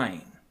from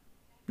dying.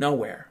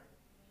 Nowhere.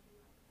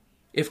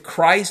 If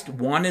Christ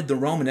wanted the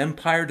Roman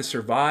Empire to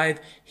survive,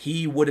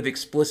 he would have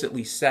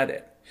explicitly said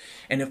it.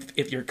 And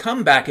if your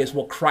comeback is,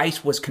 well,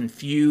 Christ was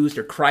confused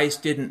or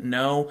Christ didn't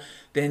know,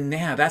 then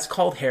that's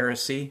called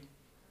heresy.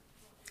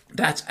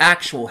 That's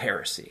actual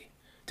heresy,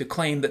 to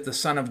claim that the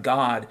Son of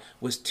God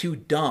was too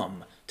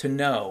dumb to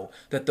know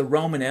that the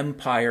Roman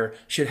Empire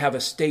should have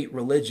a state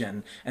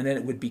religion and then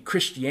it would be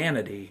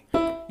Christianity.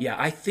 Yeah,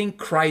 I think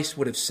Christ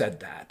would have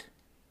said that.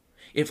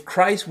 If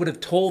Christ would have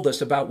told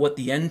us about what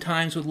the end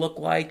times would look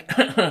like,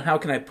 how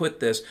can I put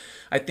this?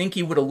 I think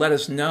he would have let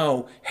us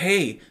know,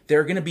 hey, there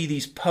are going to be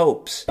these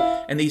popes,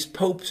 and these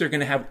popes are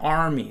going to have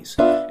armies,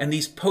 and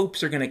these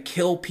popes are going to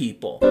kill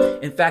people.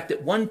 In fact,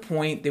 at one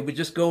point, they would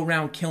just go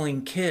around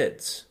killing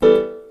kids.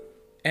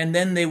 And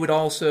then they would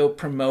also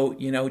promote,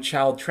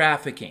 child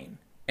trafficking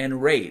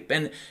and rape.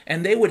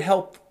 And they would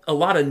help a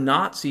lot of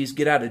Nazis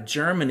get out of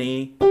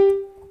Germany.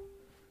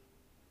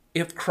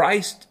 If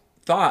Christ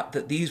thought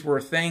that these were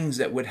things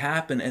that would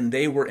happen and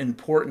they were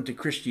important to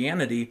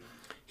Christianity,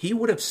 he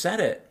would have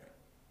said it,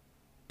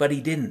 but he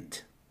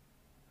didn't.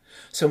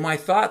 So my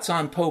thoughts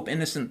on Pope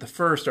Innocent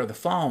I are the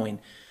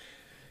following.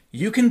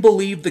 You can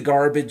believe the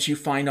garbage you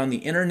find on the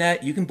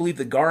internet. You can believe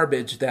the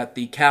garbage that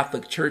the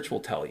Catholic Church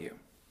will tell you.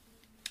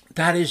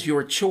 That is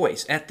your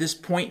choice. At this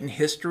point in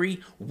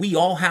history, we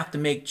all have to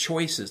make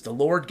choices. The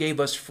Lord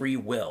gave us free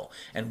will,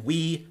 and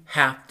we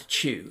have to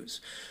choose.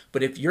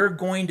 But if you're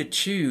going to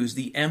choose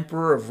the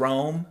Emperor of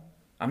Rome,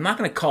 I'm not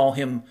going to call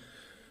him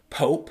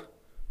Pope.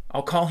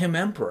 I'll call him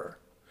Emperor.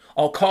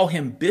 I'll call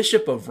him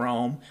Bishop of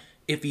Rome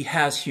if he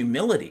has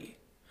humility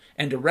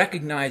and to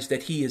recognize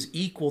that he is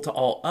equal to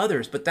all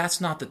others. But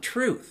that's not the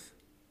truth.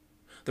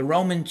 The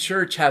Roman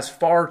Church has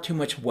far too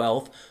much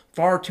wealth,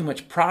 far too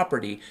much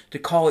property to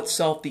call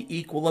itself the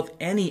equal of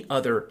any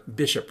other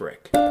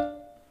bishopric.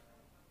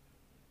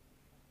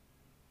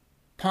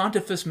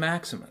 Pontifex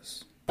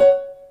Maximus.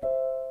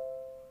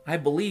 I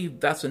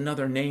believe that's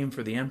another name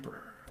for the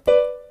emperor.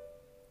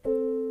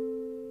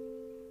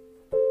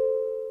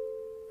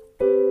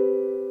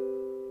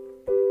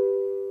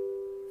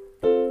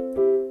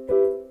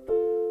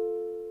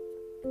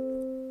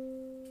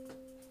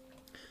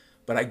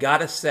 But I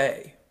gotta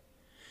say,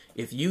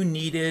 if you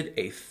needed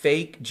a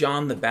fake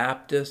John the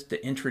Baptist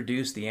to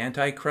introduce the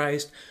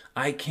Antichrist,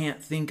 I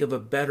can't think of a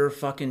better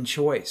fucking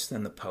choice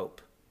than the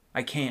Pope.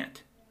 I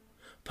can't.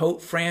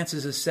 Pope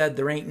Francis has said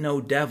there ain't no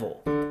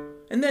devil.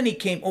 And then he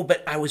came,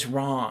 but I was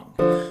wrong.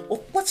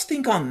 Well, let's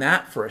think on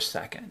that for a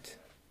second.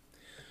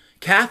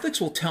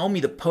 Catholics will tell me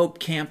the Pope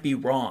can't be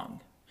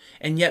wrong.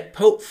 And yet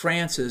Pope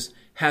Francis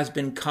has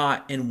been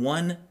caught in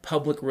one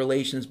public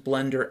relations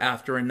blunder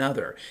after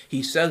another.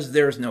 He says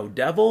there's no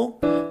devil,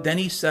 then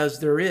he says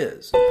there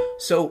is.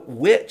 So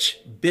which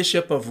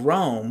Bishop of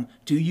Rome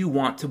do you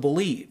want to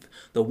believe?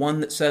 The one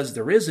that says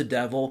there is a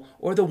devil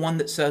or the one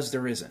that says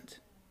there isn't?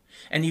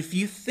 And if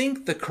you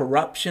think the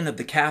corruption of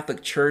the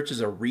Catholic Church is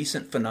a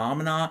recent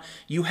phenomena,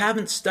 you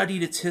haven't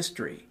studied its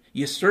history.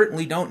 You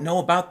certainly don't know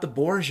about the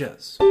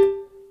Borgias.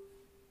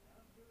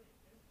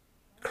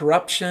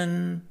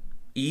 Corruption,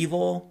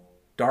 evil,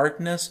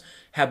 darkness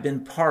have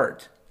been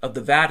part of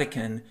the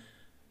Vatican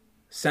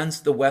since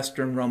the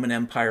Western Roman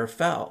Empire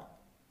fell.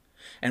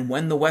 And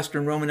when the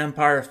Western Roman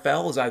Empire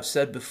fell, as I've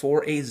said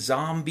before, a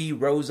zombie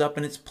rose up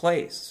in its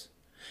place.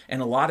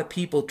 And a lot of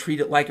people treat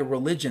it like a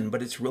religion,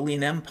 but it's really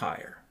an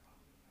empire.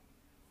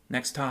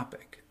 Next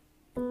topic.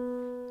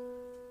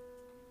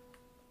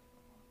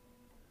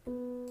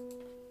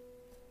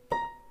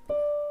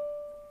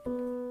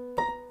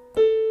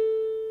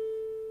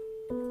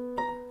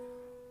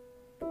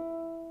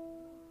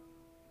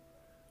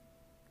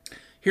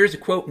 Here's a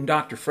quote from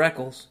Dr.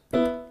 Freckles.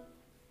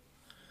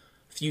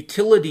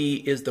 Futility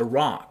is the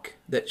rock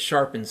that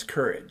sharpens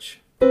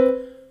courage.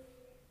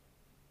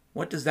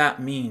 What does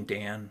that mean,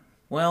 Dan?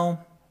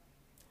 Well,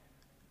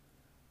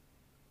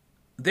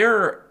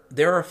 there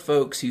are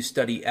folks who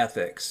study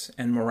ethics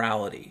and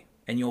morality,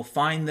 and you'll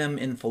find them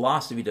in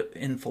philosophy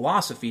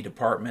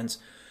departments.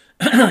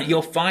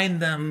 You'll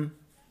find them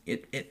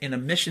in a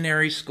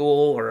missionary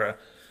school or a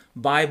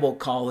Bible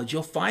college.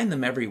 You'll find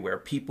them everywhere.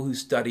 People who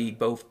study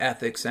both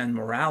ethics and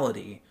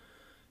morality,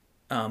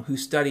 who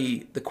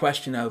study the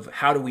question of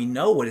how do we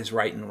know what is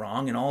right and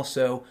wrong, and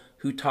also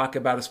who talk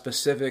about a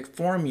specific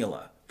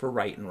formula for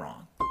right and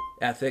wrong.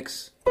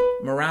 Ethics,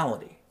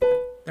 morality.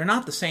 They're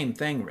not the same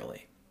thing,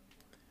 really.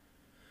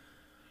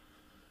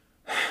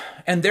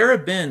 And there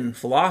have been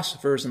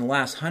philosophers in the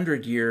last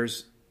 100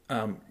 years,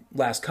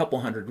 last couple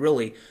hundred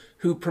really,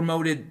 who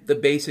promoted the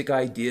basic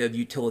idea of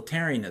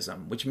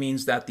utilitarianism, which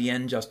means that the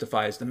end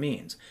justifies the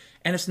means.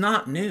 And it's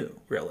not new,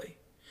 really.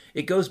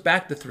 It goes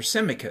back to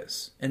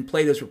Thrasymachus in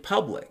Plato's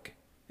Republic.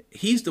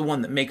 He's the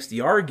one that makes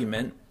the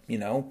argument,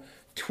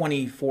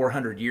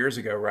 2,400 years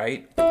ago,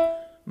 right?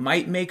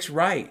 Might makes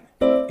right.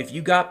 If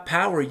you got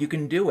power, you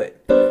can do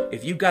it.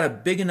 If you've got a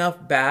big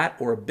enough bat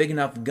or a big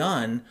enough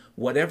gun,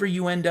 whatever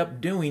you end up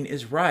doing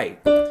is right.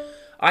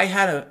 I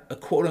had a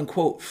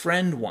quote-unquote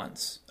friend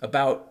once,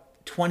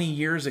 about 20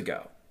 years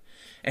ago,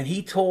 and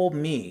he told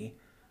me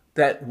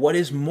that what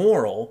is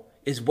moral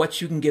is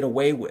what you can get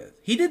away with.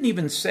 He didn't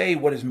even say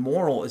what is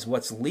moral is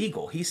what's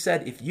legal. He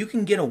said if you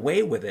can get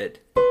away with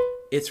it,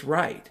 it's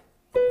right.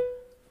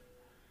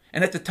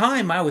 And at the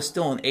time, I was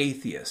still an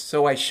atheist,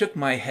 so I shook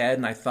my head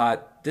and I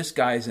thought, this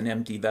guy's an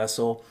empty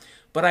vessel.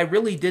 But I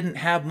really didn't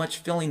have much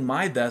filling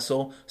my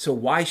vessel, so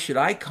why should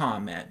I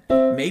comment?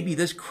 Maybe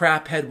this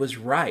craphead was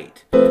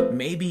right.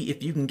 Maybe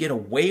if you can get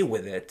away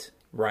with it,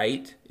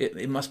 right,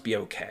 it must be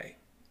okay.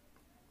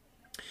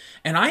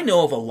 And I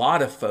know of a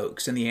lot of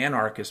folks in the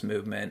anarchist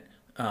movement,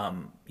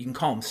 you can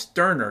call them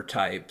Stirner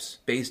types,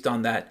 based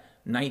on that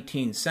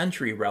 19th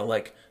century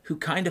relic, who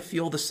kind of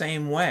feel the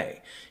same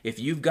way. If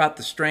you've got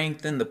the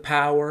strength and the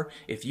power,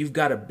 if you've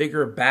got a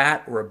bigger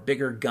bat or a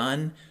bigger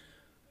gun,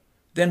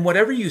 then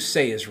whatever you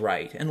say is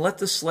right, and let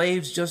the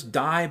slaves just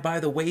die by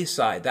the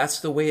wayside. That's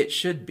the way it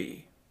should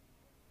be.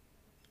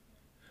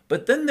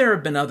 But then there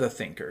have been other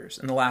thinkers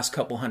in the last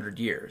couple hundred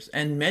years,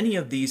 and many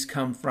of these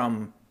come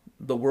from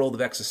the world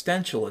of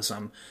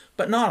existentialism,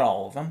 but not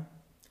all of them.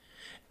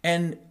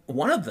 And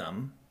one of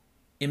them,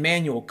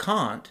 Immanuel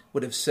Kant,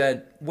 would have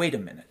said, wait a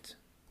minute.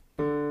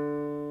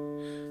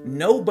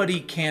 Nobody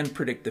can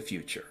predict the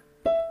future.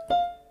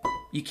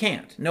 You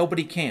can't.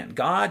 Nobody can.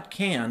 God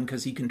can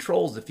because he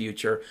controls the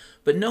future,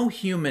 but no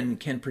human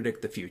can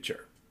predict the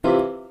future.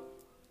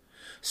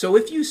 So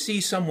if you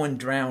see someone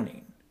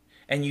drowning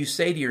and you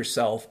say to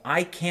yourself,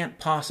 I can't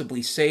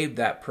possibly save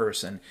that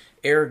person,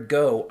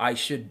 ergo I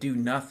should do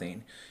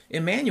nothing,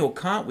 Immanuel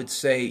Kant would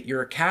say,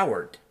 you're a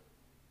coward.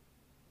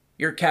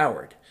 You're a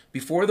coward.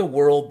 Before the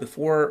world,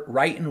 before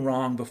right and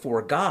wrong,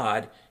 before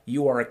God,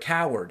 you are a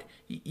coward.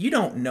 You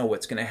don't know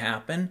what's going to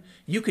happen.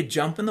 You could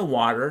jump in the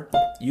water.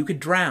 You could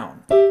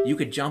drown. You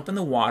could jump in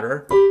the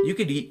water. You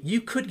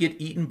could get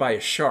eaten by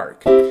a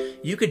shark.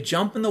 You could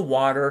jump in the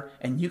water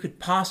and you could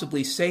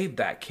possibly save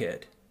that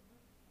kid.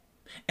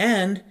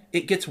 And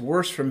it gets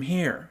worse from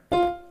here.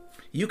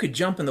 You could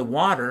jump in the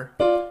water.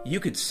 You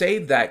could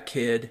save that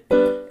kid.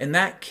 And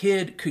that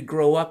kid could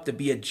grow up to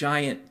be a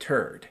giant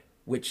turd,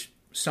 which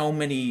so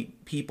many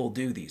people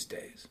do these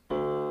days.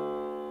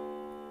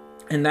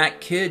 And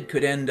that kid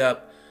could end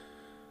up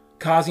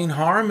causing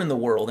harm in the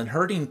world and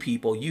hurting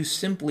people. You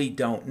simply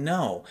don't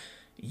know.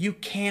 You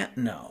can't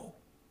know.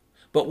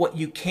 But what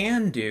you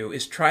can do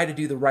is try to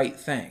do the right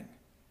thing.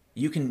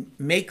 You can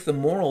make the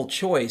moral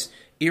choice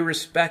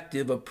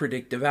irrespective of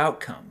predictive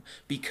outcome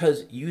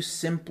because you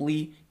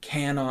simply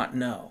cannot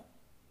know.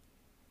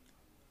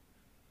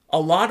 A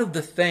lot of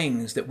the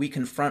things that we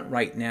confront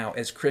right now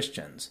as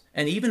Christians,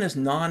 and even as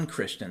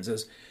non-Christians,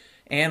 as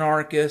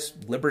anarchists,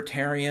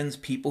 libertarians,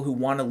 people who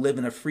want to live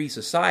in a free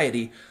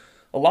society,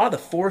 a lot of the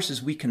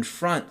forces we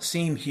confront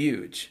seem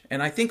huge.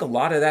 And I think a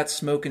lot of that's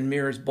smoke and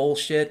mirrors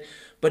bullshit.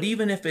 But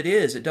even if it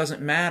is, it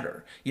doesn't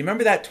matter. You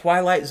remember that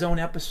Twilight Zone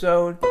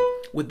episode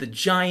with the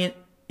giant,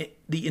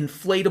 the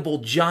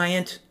inflatable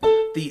giant,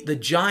 the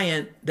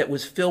giant that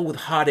was filled with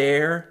hot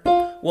air?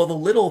 Well, the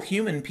little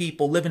human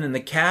people living in the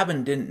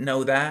cabin didn't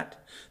know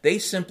that. They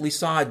simply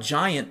saw a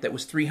giant that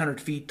was 300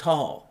 feet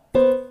tall.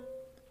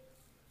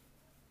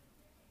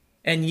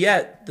 And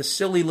yet, the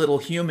silly little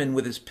human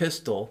with his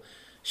pistol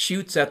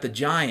shoots at the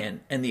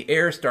giant, and the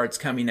air starts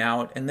coming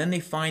out, and then they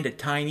find a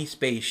tiny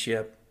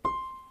spaceship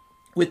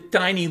with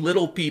tiny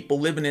little people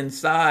living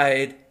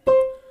inside,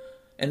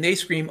 and they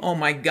scream, oh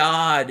my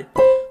God,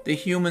 the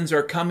humans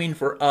are coming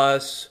for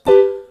us.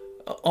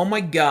 Oh my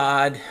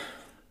God.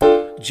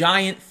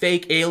 Giant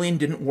fake alien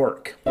didn't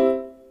work.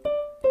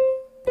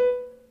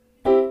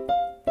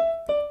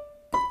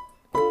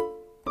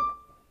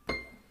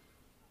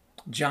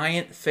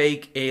 Giant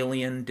fake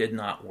alien did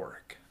not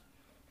work.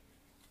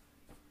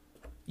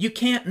 You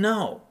can't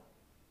know.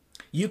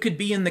 You could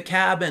be in the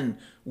cabin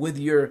with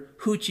your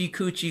hoochie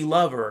coochie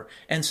lover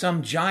and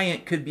some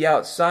giant could be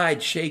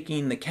outside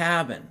shaking the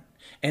cabin.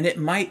 And it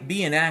might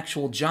be an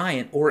actual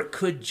giant or it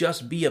could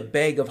just be a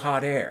bag of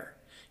hot air.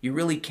 You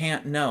really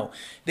can't know.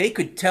 They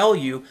could tell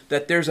you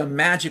that there's a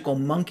magical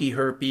monkey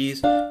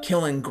herpes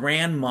killing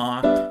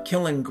grandma,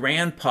 killing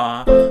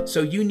grandpa,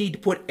 so you need to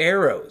put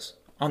arrows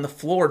on the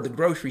floor of the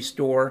grocery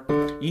store.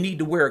 You need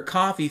to wear a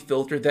coffee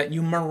filter that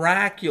you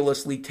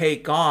miraculously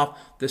take off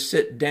to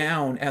sit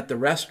down at the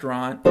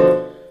restaurant.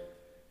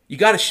 You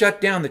got to shut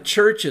down the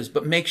churches,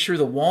 but make sure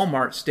the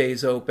Walmart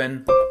stays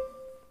open.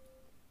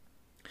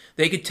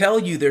 They could tell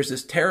you there's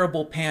this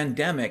terrible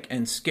pandemic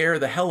and scare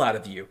the hell out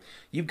of you.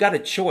 You've got a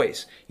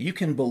choice. You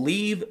can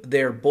believe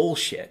their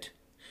bullshit.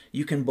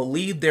 You can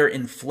believe their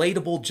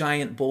inflatable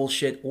giant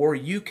bullshit, or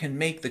you can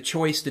make the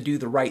choice to do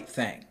the right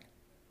thing.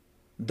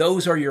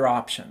 Those are your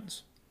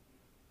options.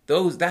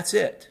 That's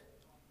it.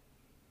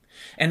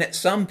 And at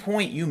some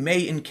point you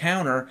may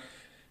encounter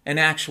an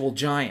actual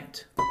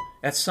giant.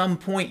 At some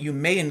point, you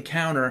may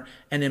encounter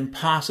an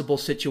impossible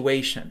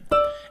situation.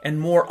 And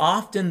more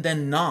often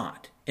than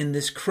not, in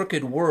this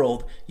crooked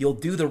world, you'll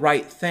do the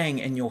right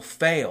thing and you'll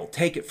fail.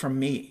 Take it from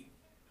me.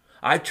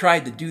 I've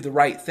tried to do the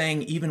right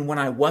thing even when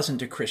I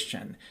wasn't a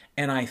Christian,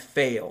 and I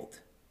failed.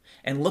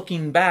 And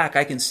looking back,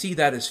 I can see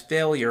that as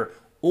failure,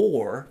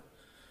 or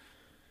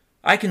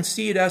I can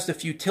see it as the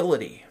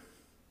futility,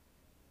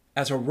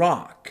 as a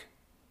rock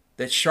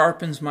that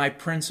sharpens my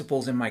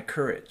principles and my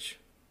courage.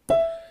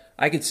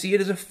 I could see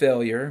it as a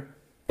failure,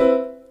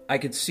 I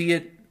could see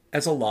it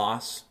as a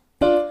loss,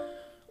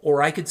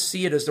 or I could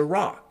see it as the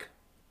rock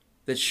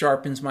that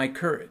sharpens my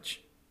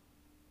courage.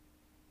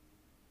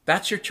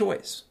 That's your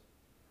choice.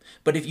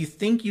 But if you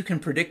think you can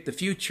predict the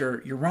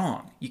future, you're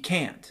wrong. You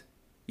can't.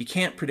 You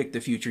can't predict the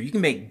future. You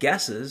can make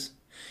guesses.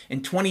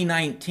 In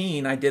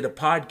 2019, I did a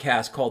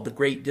podcast called The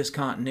Great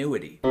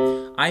Discontinuity.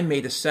 I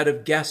made a set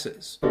of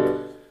guesses.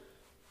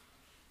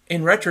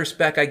 In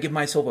retrospect, I give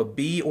myself a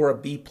B or a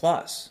B+.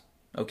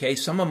 Okay,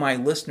 some of my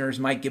listeners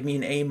might give me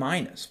an A-.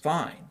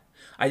 Fine.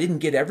 I didn't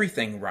get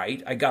everything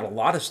right. I got a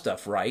lot of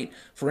stuff right.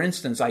 For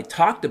instance, I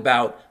talked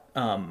about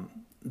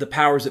the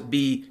powers that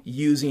be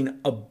using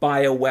a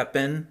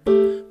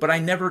bioweapon, but I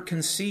never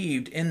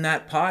conceived in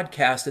that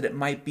podcast that it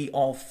might be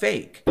all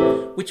fake.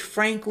 Which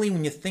frankly,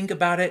 when you think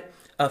about it,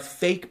 a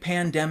fake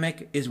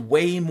pandemic is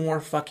way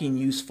more fucking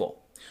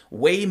useful,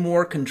 way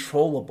more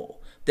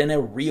controllable than a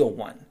real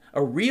one.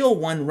 A real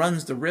one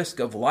runs the risk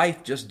of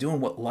life just doing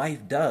what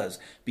life does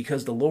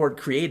because the Lord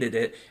created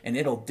it and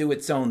it'll do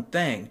its own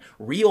thing.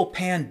 Real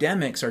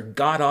pandemics are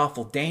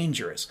god-awful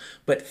dangerous,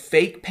 but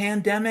fake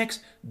pandemics,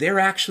 they're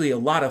actually a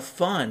lot of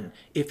fun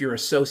if you're a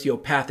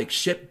sociopathic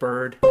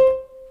shitbird.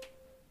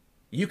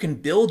 You can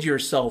build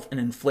yourself an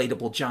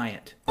inflatable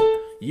giant.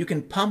 You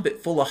can pump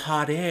it full of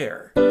hot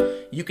air.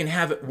 You can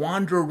have it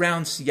wander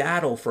around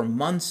Seattle for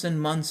months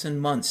and months and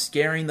months,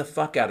 scaring the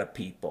fuck out of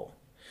people.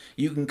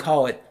 You can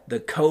call it the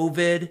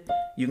COVID.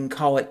 You can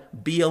call it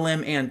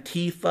BLM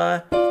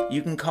Antifa.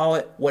 You can call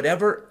it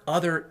whatever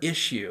other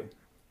issue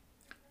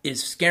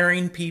is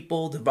scaring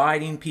people,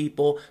 dividing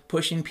people,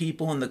 pushing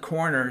people in the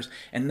corners,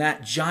 and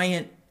that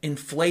giant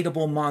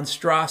inflatable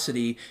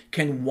monstrosity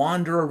can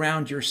wander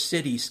around your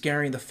city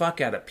scaring the fuck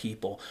out of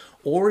people.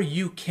 Or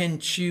you can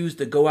choose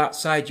to go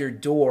outside your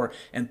door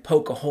and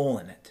poke a hole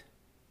in it.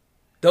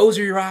 Those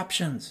are your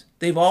options.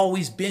 They've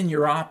always been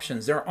your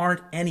options. There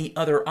aren't any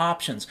other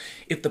options.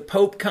 If the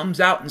Pope comes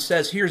out and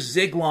says, here's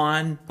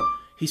Zyklon,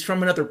 he's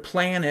from another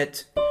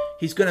planet,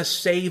 he's going to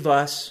save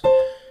us,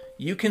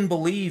 you can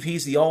believe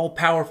he's the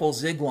all-powerful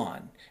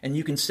Zyklon. And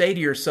you can say to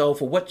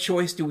yourself, well, what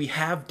choice do we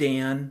have,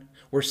 Dan?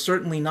 We're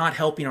certainly not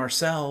helping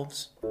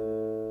ourselves.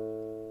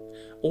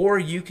 Or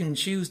you can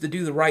choose to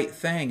do the right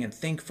thing and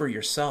think for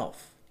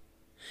yourself.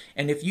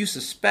 And if you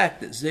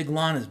suspect that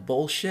Zyklon is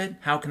bullshit,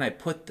 how can I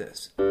put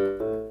this?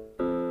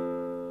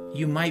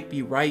 You might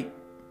be right,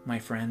 my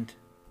friend.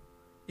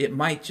 It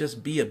might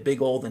just be a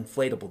big old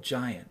inflatable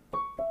giant.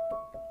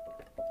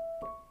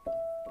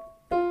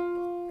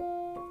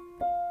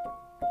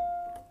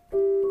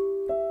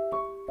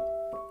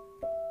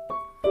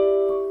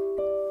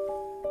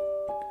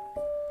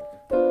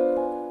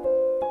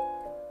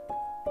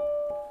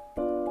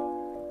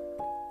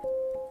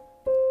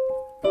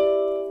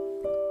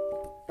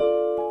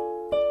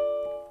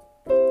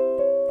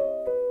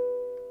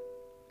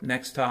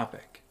 Next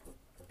topic.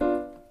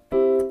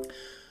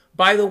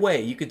 By the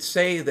way, you could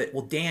say that,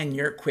 well, Dan,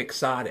 you're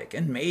quixotic,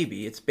 and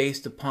maybe it's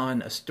based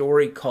upon a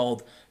story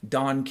called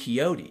Don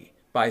Quixote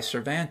by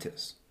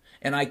Cervantes.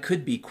 And I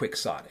could be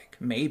quixotic,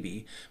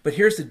 maybe, but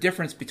here's the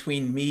difference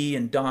between me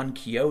and Don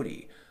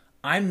Quixote.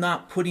 I'm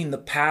not putting the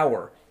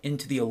power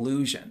into the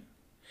illusion.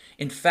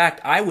 In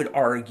fact, I would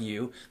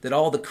argue that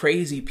all the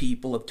crazy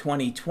people of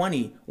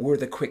 2020 were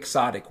the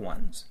quixotic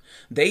ones.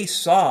 They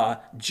saw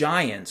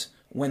giants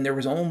when there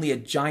was only a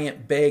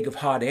giant bag of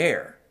hot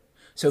air.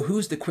 So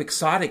who's the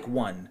quixotic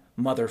one,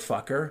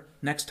 motherfucker?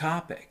 Next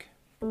topic.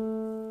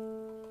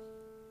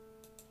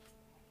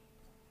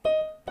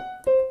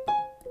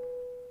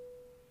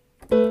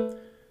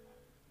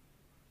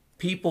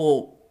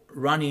 People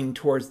running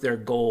towards their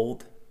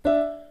gold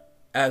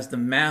as the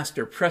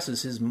master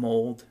presses his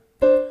mold.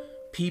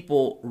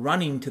 People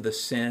running to the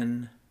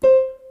sin,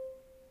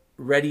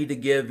 ready to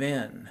give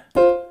in.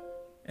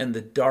 And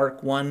the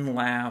dark one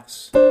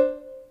laughs.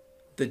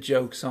 The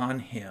joke's on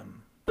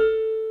him.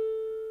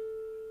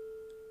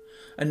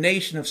 A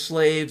nation of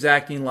slaves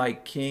acting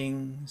like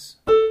kings.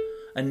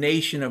 A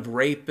nation of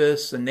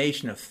rapists, a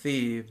nation of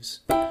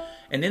thieves.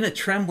 And in a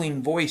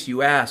trembling voice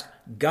you ask,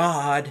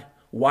 God,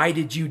 why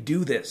did you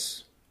do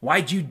this?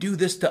 Why'd you do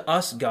this to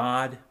us,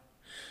 God?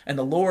 And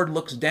the Lord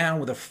looks down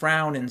with a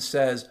frown and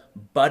says,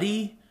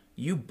 buddy,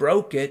 you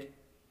broke it,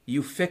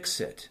 you fix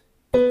it.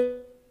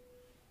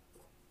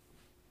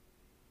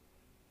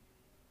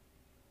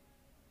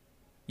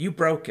 You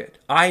broke it.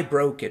 I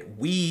broke it.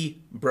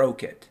 We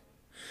broke it.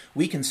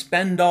 We can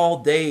spend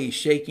all day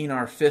shaking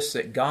our fists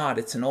at God.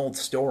 It's an old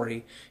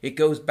story. It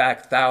goes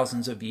back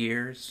thousands of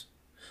years.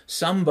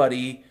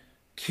 Somebody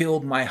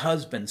killed my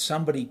husband.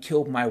 Somebody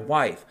killed my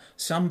wife.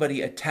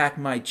 Somebody attacked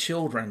my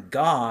children.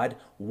 God,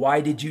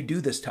 why did you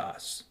do this to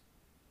us?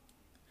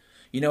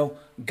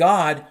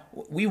 God,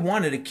 we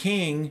wanted a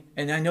king,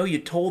 and I know you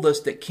told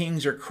us that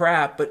kings are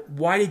crap, but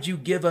why did you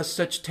give us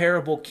such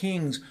terrible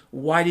kings?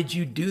 Why did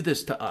you do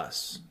this to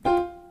us?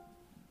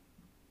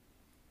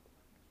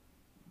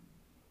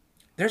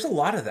 There's a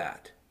lot of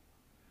that.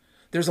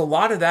 There's a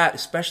lot of that,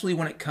 especially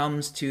when it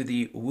comes to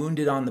the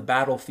wounded on the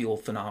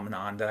battlefield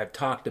phenomenon that I've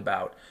talked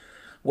about.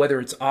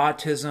 Whether it's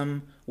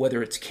autism,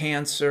 whether it's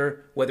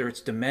cancer, whether it's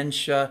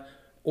dementia,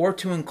 or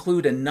to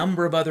include a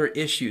number of other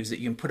issues that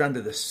you can put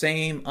under the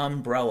same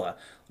umbrella.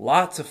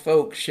 Lots of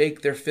folks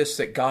shake their fists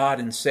at God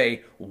and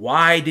say,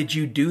 why did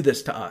you do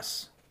this to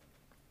us?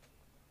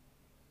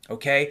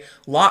 Okay?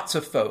 Lots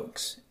of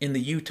folks in the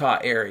Utah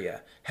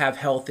area have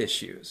health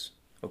issues.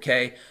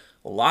 Okay?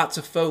 Lots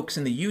of folks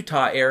in the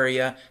Utah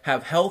area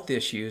have health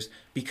issues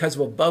because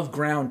of above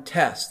ground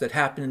tests that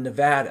happen in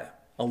Nevada.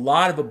 A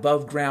lot of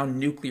above ground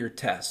nuclear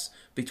tests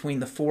between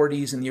the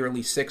 40s and the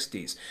early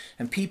 60s.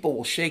 And people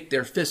will shake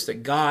their fists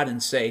at God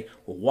and say,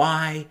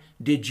 why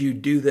did you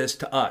do this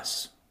to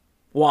us?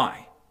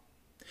 Why?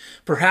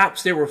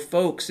 Perhaps there were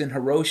folks in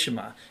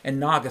Hiroshima and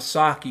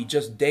Nagasaki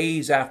just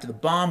days after the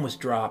bomb was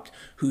dropped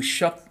who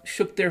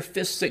shook their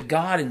fists at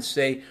God and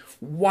say,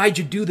 why'd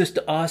you do this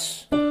to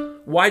us?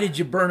 Why did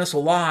you burn us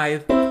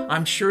alive?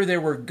 I'm sure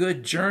there were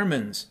good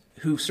Germans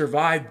who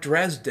survived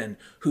Dresden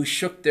who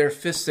shook their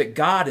fists at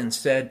God and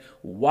said,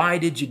 why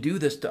did you do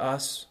this to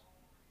us?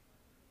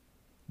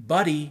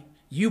 Buddy,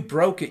 you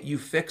broke it, you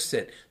fix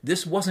it.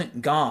 This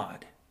wasn't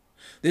God.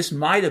 This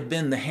might have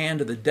been the hand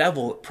of the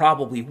devil, it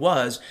probably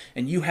was,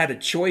 and you had a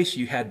choice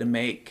you had to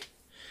make.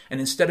 And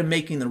instead of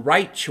making the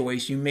right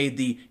choice, you made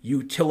the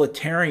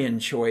utilitarian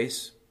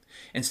choice.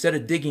 Instead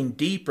of digging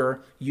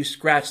deeper, you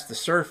scratched the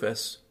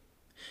surface.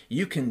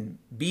 You can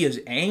be as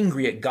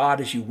angry at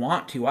God as you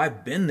want to.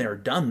 I've been there,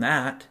 done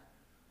that.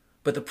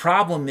 But the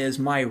problem is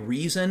my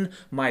reason,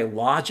 my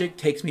logic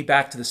takes me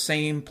back to the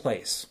same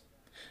place.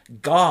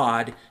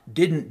 God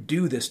didn't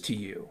do this to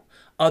you.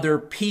 Other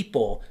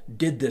people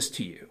did this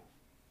to you.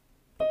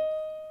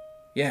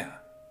 Yeah.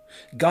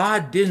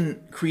 God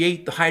didn't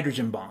create the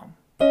hydrogen bomb.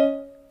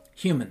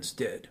 Humans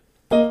did.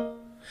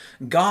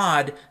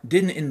 God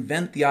didn't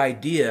invent the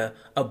idea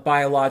of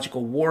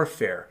biological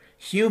warfare.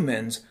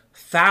 Humans,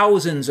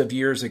 thousands of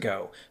years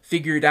ago,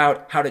 figured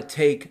out how to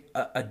take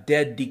a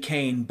dead,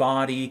 decaying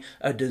body,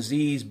 a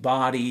diseased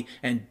body,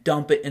 and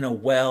dump it in a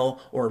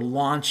well or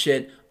launch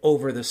it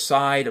over the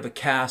side of a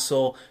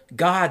castle.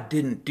 God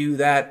didn't do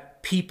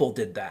that. People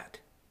did that.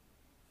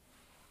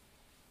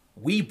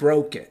 We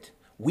broke it.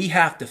 We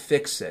have to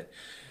fix it.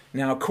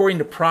 Now, according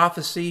to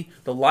prophecy,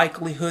 the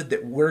likelihood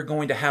that we're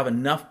going to have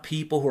enough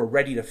people who are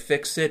ready to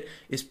fix it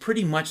is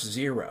pretty much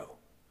zero.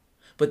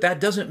 But that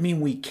doesn't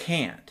mean we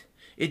can't.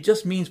 It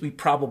just means we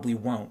probably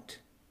won't.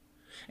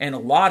 And a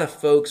lot of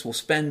folks will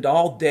spend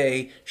all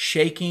day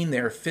shaking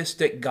their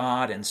fist at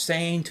God and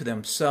saying to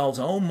themselves,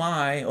 oh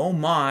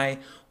my,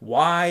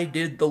 why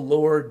did the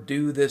Lord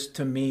do this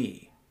to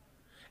me?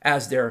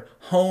 As their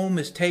home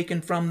is taken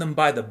from them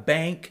by the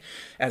bank,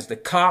 as the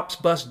cops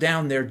bust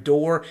down their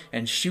door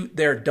and shoot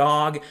their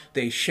dog,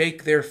 they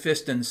shake their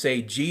fist and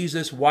say,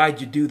 Jesus, why'd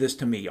you do this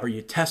to me? Are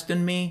you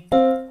testing me?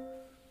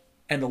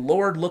 And the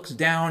Lord looks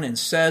down and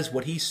says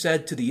what he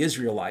said to the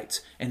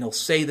Israelites, and he'll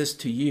say this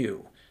to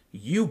you.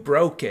 You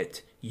broke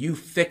it. You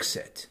fix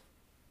it.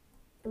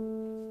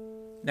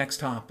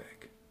 Next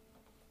topic.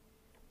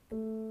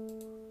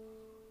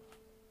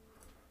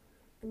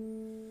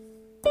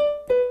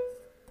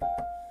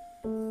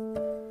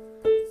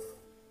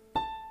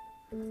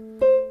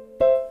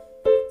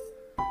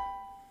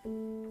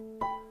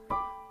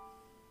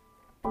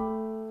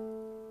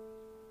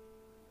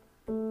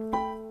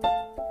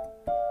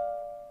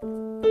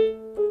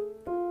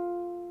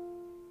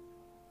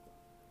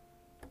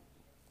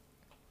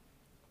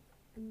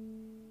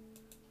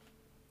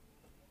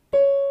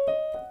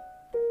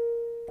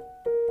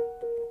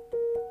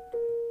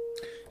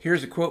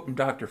 Here's a quote from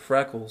Dr.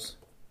 Freckles.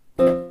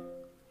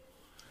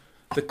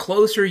 The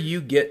closer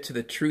you get to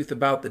the truth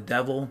about the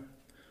devil,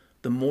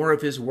 the more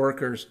of his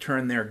workers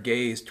turn their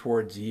gaze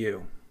towards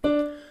you.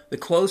 The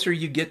closer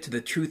you get to the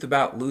truth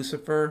about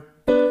Lucifer,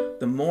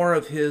 the more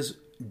of his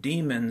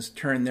demons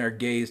turn their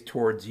gaze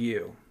towards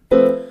you.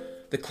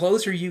 The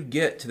closer you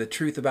get to the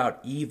truth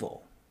about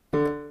evil,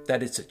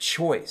 that it's a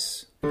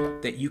choice,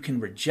 that you can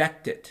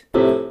reject it,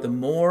 the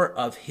more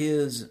of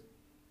his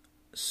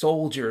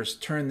soldiers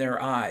turn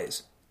their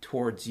eyes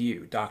towards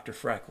you, Dr.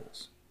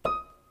 Freckles.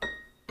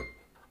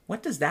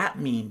 What does that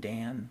mean,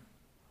 Dan?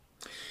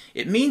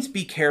 It means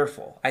be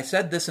careful. I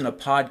said this in a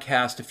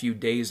podcast a few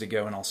days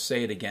ago, and I'll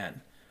say it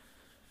again.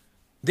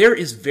 There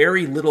is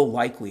very little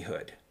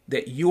likelihood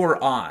that you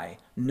or I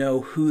know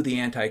who the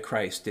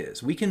Antichrist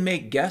is. We can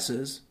make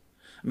guesses.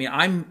 I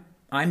mean,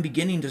 I'm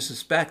beginning to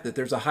suspect that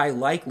there's a high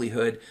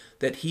likelihood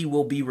that he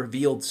will be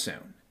revealed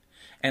soon.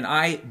 And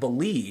I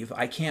believe,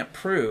 I can't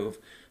prove,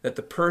 that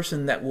the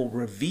person that will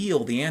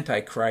reveal the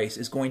Antichrist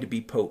is going to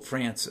be Pope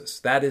Francis.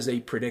 That is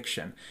a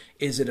prediction.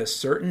 Is it a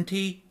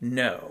certainty?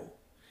 No.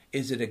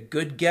 Is it a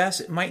good guess?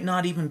 It might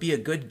not even be a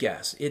good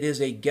guess. It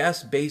is a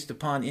guess based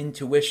upon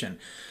intuition.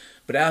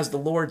 But as the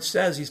Lord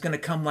says, he's going to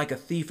come like a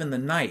thief in the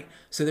night.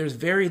 So there's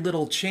very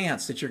little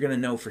chance that you're going to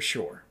know for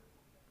sure.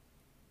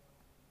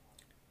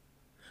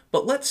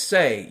 But let's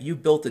say you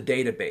built a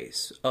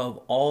database of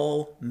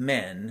all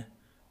men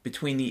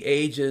between the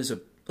ages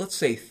of, let's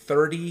say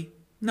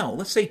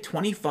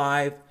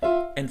 25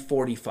 and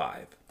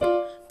 45.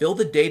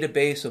 Build a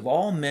database of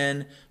all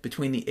men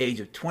between the age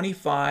of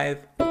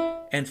 25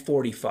 and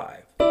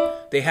 45.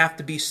 They have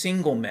to be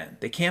single men.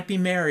 They can't be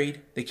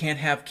married. They can't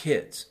have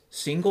kids.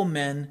 Single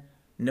men,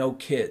 no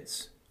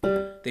kids.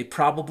 They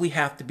probably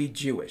have to be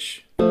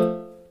Jewish.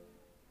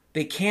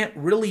 They can't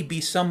really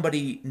be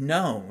somebody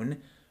known,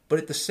 but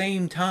at the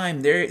same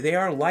time, they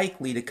are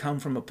likely to come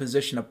from a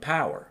position of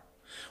power.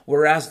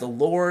 Whereas the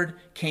Lord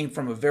came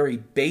from a very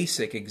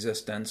basic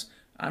existence,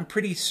 I'm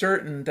pretty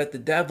certain that the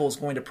devil is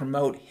going to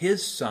promote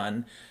his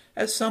son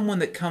as someone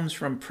that comes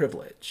from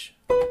privilege.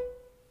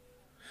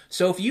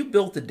 So if you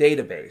built a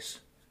database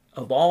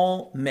of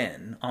all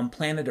men on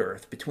planet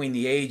Earth between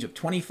the age of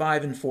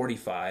 25 and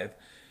 45,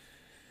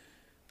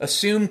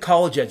 assume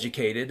college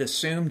educated,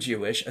 assume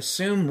Jewish,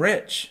 assume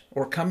rich,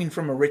 or coming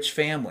from a rich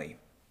family,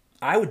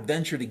 I would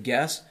venture to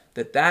guess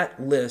that that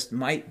list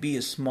might be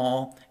as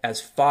small as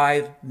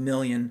 5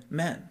 million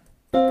men.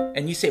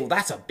 And you say, well,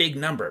 that's a big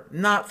number.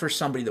 Not for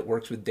somebody that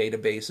works with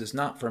databases,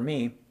 not for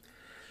me.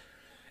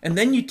 And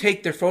then you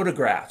take their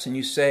photographs and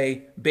you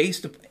say,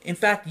 in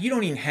fact, you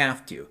don't even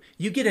have to.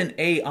 You get an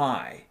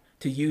AI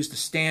to use the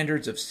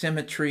standards of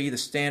symmetry, the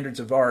standards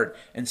of art,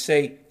 and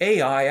say,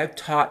 AI, I've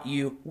taught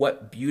you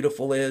what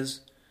beautiful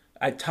is.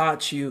 I've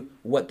taught you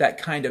what that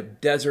kind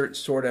of desert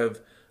sort of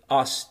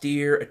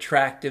austere,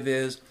 attractive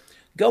is.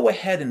 Go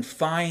ahead and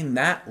find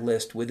that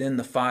list within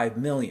the 5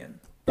 million.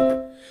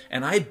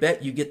 And I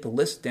bet you get the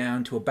list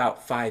down to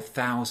about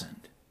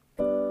 5,000.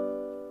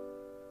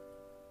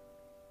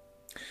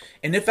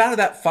 And if out of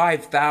that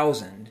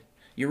 5,000,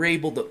 you're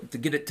able to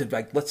get it to,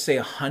 like, let's say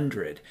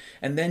 100,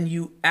 and then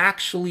you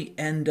actually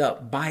end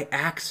up by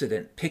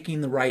accident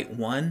picking the right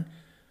one,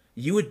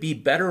 you would be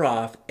better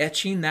off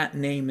etching that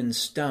name in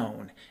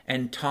stone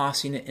and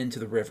tossing it into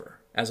the river,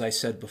 as I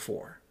said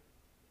before.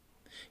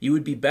 You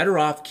would be better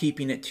off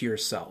keeping it to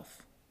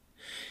yourself.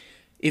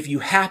 If you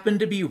happen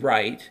to be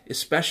right,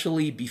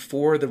 especially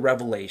before the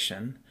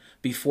revelation,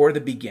 before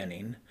the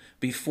beginning,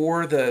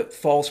 before the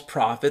false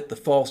prophet, the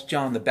false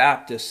John the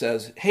Baptist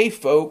says, hey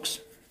folks,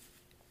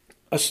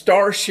 a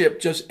starship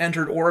just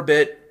entered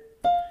orbit.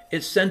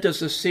 It sent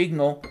us a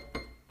signal.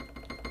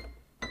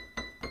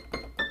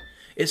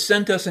 It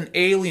sent us an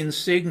alien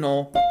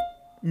signal.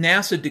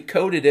 NASA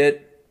decoded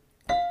it.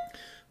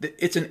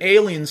 It's an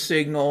alien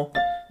signal.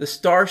 The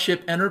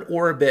starship entered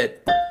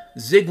orbit.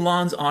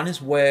 Ziglan's on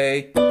his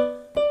way.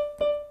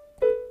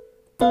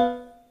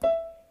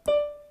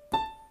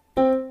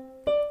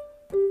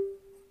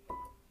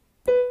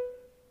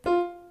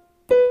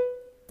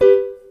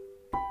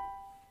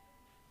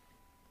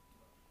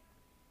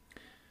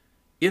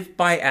 If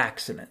by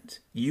accident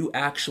you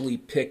actually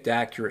picked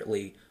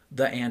accurately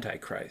the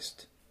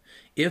Antichrist,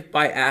 if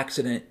by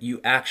accident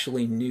you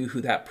actually knew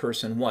who that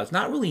person was,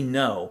 not really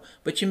know,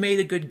 but you made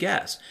a good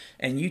guess,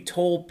 and you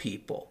told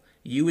people,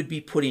 you would be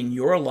putting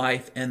your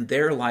life and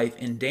their life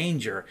in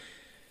danger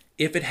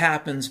if it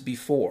happens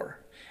before.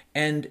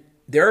 And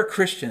there are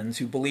Christians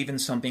who believe in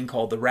something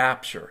called the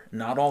rapture.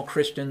 Not all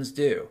Christians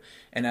do.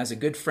 And as a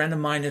good friend of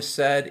mine has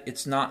said,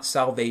 it's not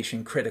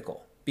salvation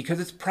critical, because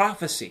it's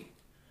prophecy.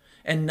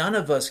 And none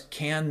of us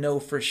can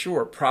know for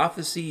sure.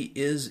 Prophecy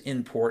is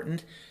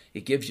important.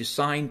 It gives you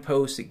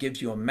signposts. It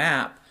gives you a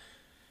map.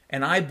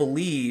 And I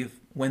believe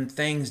when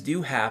things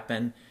do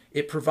happen,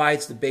 it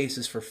provides the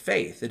basis for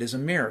faith. It is a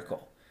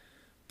miracle.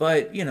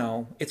 But,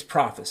 it's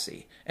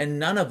prophecy. And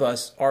none of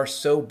us are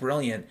so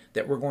brilliant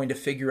that we're going to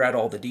figure out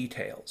all the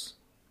details.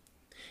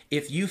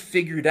 If you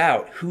figured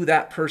out who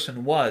that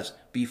person was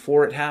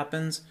before it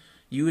happens,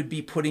 you would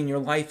be putting your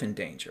life in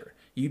danger.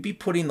 You'd be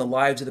putting the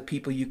lives of the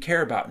people you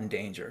care about in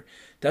danger.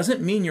 Doesn't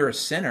mean you're a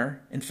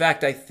sinner. In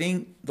fact, I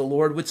think the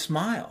Lord would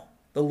smile.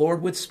 The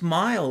Lord would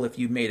smile if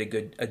you made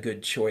a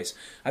good choice.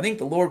 I think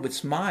the Lord would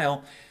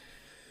smile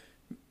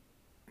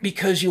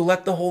because you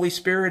let the Holy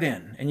Spirit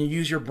in and you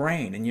use your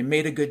brain and you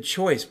made a good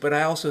choice. But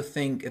I also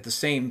think at the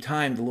same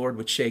time the Lord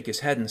would shake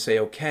his head and say,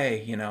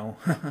 okay,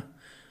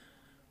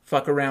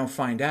 fuck around,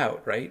 find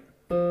out, right?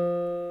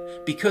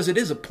 Because it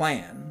is a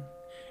plan.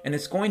 And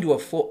it's going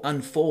to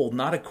unfold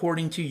not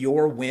according to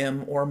your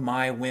whim or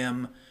my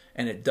whim.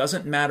 And it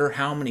doesn't matter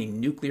how many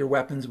nuclear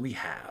weapons we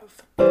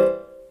have.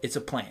 It's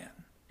a plan.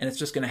 And it's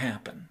just going to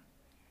happen.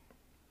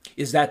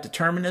 Is that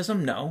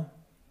determinism? No.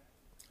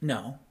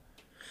 No.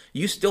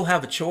 You still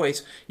have a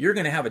choice. You're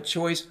going to have a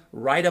choice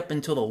right up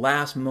until the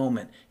last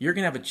moment. You're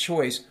going to have a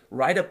choice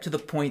right up to the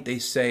point they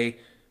say,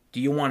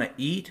 do you want to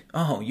eat?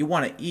 Oh, you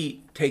want to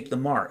eat? Take the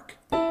mark.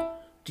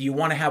 Do you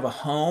want to have a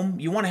home?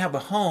 You want to have a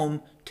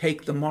home,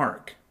 take the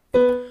mark.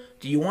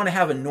 Do you want to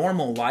have a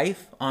normal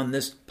life on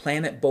this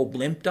planet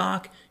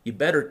Boblimpdoc? You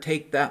better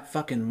take that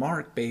fucking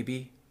mark,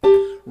 baby.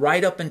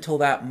 Right up until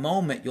that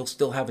moment, you'll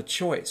still have a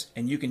choice,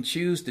 and you can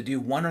choose to do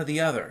one or the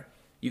other.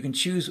 You can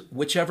choose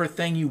whichever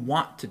thing you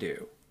want to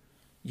do.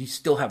 You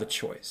still have a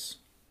choice.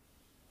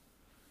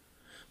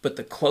 But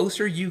the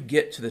closer you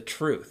get to the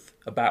truth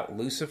about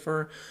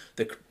Lucifer,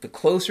 the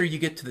closer you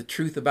get to the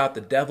truth about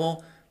the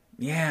devil,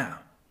 yeah,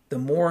 the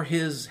more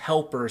his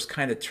helpers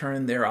kind of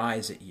turn their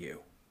eyes at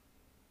you.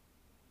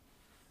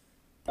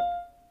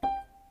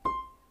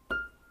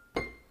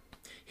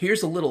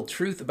 Here's a little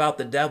truth about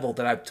the devil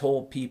that I've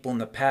told people in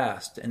the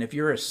past, and if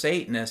you're a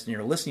Satanist and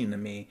you're listening to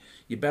me,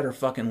 you better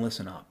fucking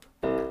listen up.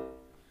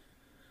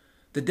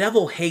 The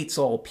devil hates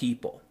all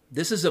people.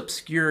 This is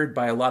obscured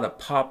by a lot of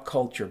pop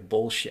culture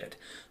bullshit.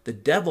 The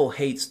devil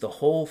hates the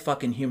whole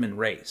fucking human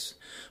race.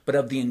 But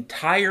of the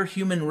entire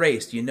human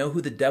race, do you know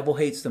who the devil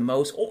hates the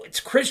most? Oh,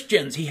 it's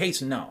Christians he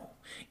hates. No.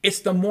 It's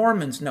the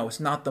Mormons. No, it's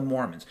not the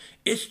Mormons.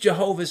 It's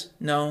Jehovah's.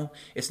 No,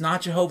 it's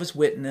not Jehovah's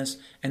Witness,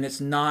 and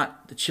it's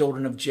not the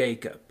children of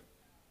Jacob.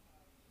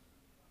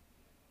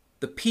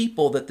 The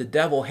people that the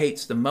devil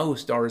hates the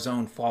most are his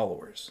own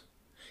followers,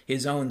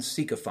 his own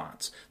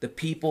sycophants. The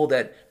people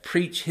that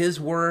preach his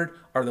word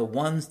are the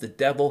ones the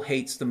devil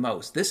hates the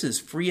most. This is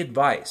free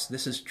advice.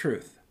 This is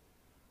truth.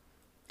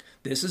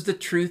 This is the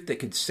truth that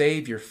could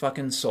save your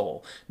fucking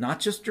soul. Not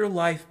just your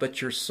life,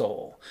 but your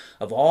soul.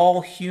 Of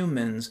all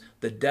humans,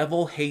 the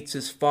devil hates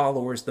his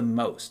followers the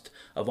most.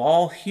 Of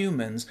all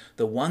humans,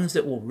 the ones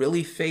that will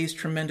really face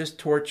tremendous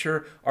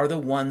torture are the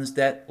ones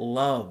that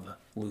love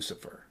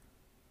Lucifer.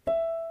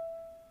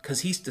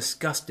 Because he's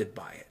disgusted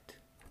by it.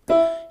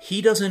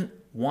 He doesn't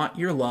want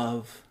your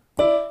love.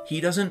 He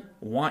doesn't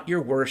want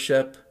your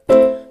worship.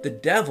 The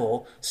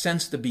devil,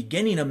 since the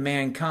beginning of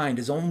mankind,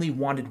 has only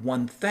wanted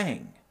one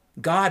thing: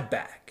 God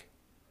back.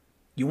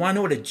 You want to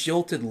know what a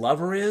jilted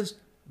lover is?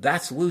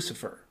 That's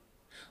Lucifer.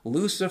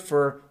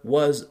 Lucifer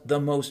was the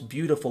most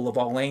beautiful of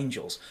all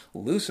angels.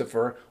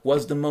 Lucifer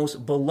was the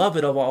most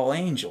beloved of all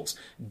angels.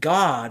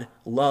 God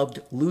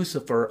loved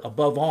Lucifer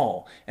above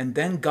all, and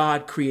then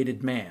God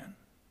created man.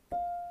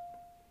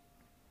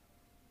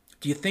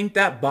 Do you think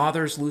that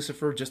bothers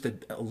Lucifer just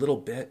a little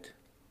bit?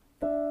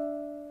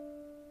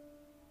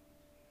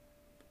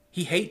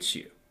 He hates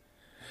you.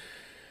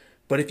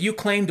 But if you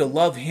claim to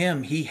love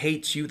him, he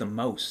hates you the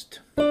most.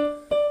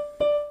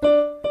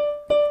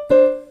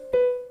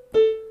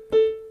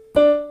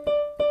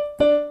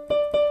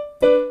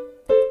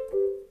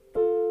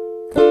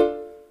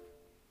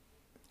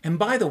 And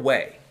by the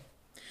way,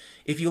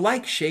 if you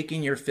like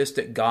shaking your fist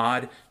at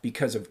God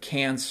because of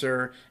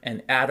cancer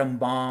and atom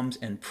bombs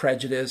and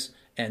prejudice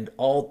and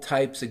all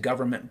types of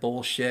government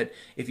bullshit,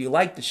 if you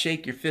like to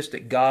shake your fist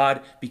at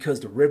God because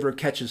the river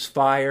catches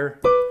fire,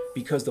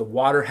 because the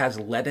water has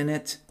lead in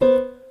it,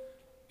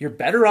 you're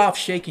better off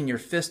shaking your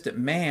fist at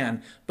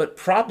man, but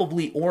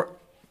probably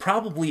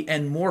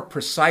and more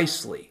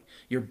precisely,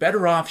 you're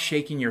better off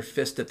shaking your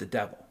fist at the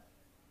devil.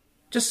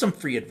 Just some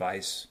free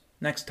advice.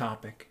 Next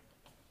topic.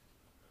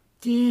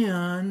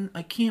 Dan,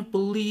 I can't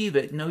believe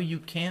it. No, you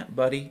can't,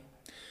 buddy.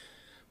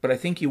 But I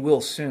think you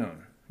will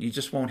soon. You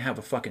just won't have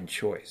a fucking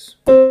choice.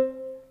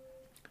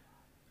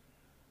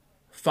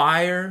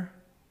 Fire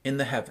in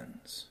the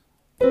heavens.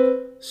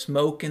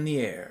 Smoke in the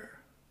air.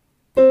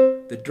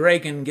 The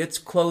dragon gets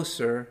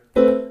closer.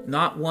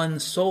 Not one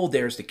soul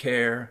dares to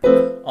care.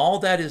 All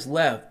that is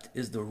left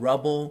is the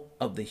rubble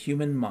of the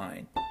human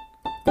mind.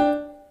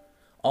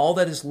 All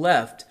that is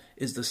left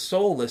is the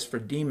soulless for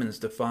demons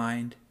to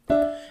find.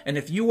 And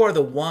if you are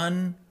the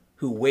one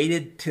who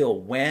waited till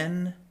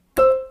when?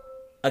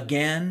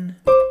 Again?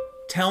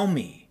 Tell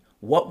me,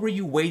 what were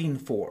you waiting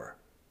for?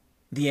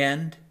 The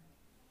end?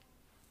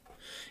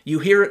 You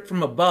hear it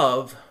from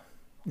above,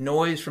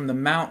 noise from the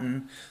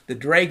mountain, the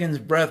dragon's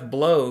breath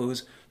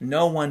blows,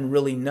 no one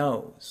really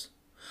knows.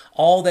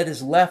 All that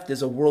is left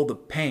is a world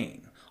of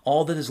pain.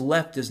 All that is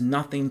left is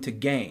nothing to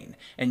gain.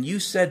 And you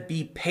said,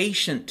 be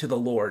patient to the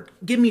Lord.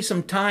 Give me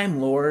some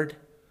time, Lord.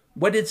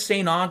 What did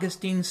St.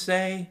 Augustine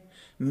say?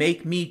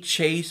 Make me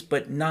chaste,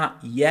 but not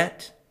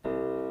yet.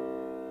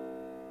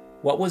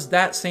 What was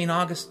that, St.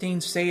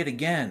 Augustine? Say it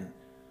again.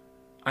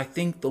 I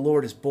think the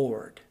Lord is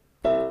bored.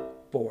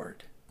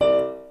 Bored.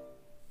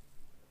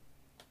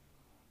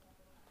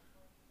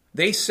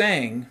 They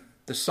sang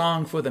the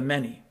song for the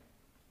many.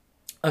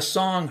 A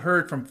song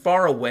heard from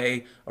far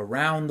away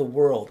around the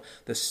world.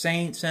 The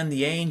saints and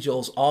the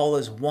angels all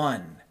as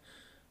one.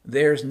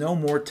 There's no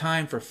more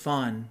time for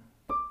fun.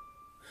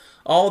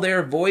 All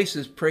their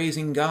voices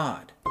praising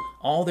God.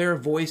 All their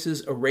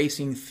voices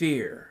erasing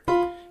fear.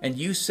 And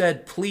you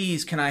said,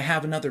 please, can I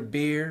have another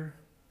beer?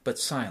 But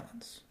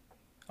silence.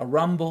 A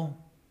rumble.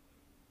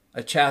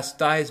 A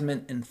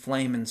chastisement in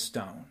flame and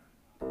stone.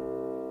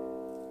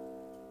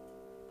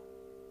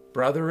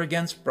 Brother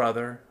against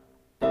brother.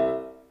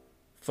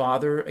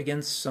 Father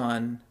against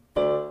son.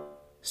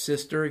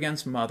 Sister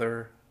against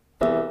mother.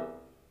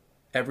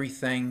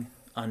 Everything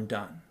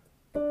undone.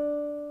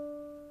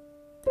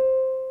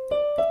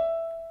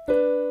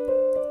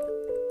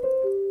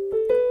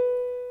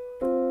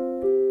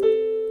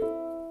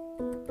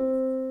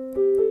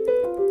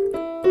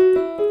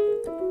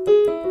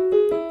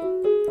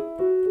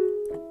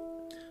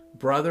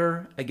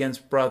 brother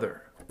against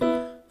brother,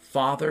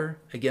 father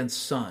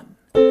against son,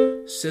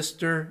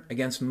 sister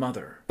against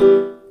mother,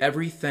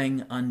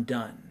 everything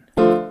undone.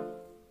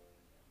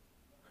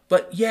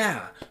 But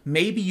yeah,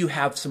 maybe you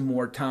have some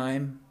more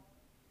time.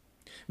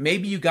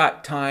 Maybe you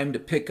got time to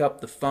pick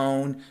up the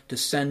phone, to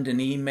send an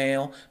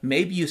email.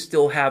 Maybe you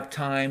still have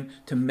time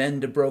to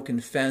mend a broken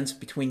fence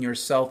between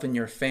yourself and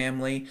your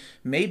family.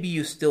 Maybe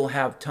you still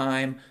have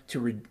time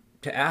to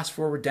ask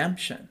for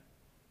redemption,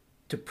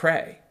 to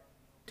pray,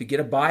 to get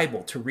a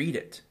Bible, to read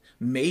it.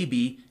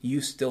 Maybe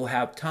you still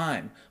have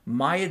time.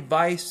 My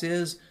advice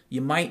is you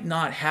might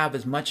not have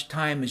as much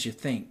time as you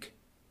think.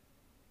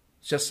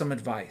 It's just some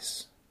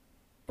advice.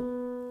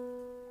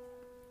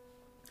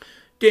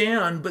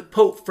 Dan, but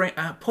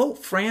Pope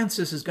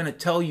Francis is going to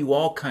tell you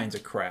all kinds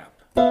of crap.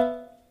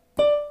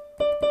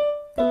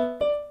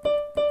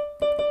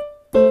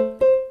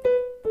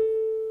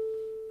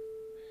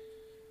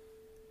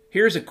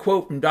 Here's a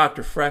quote from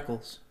Dr.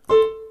 Freckles.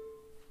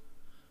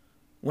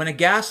 When a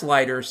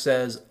gaslighter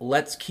says,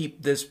 "Let's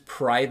keep this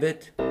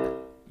private,"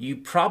 you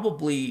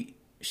probably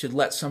should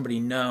let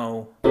somebody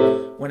know.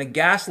 When a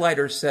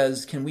gaslighter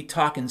says, "Can we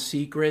talk in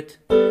secret?"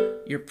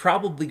 you're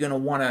probably going to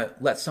want to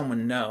let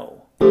someone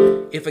know.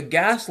 If a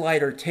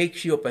gaslighter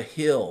takes you up a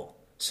hill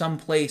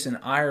someplace in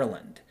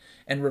Ireland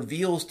and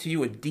reveals to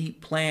you a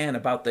deep plan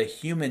about the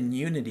human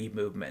unity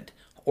movement,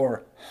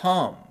 or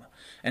hum,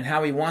 and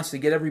how he wants to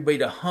get everybody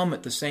to hum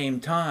at the same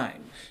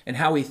time, and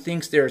how he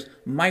thinks there's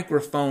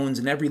microphones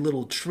in every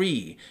little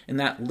tree in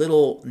that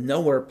little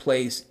nowhere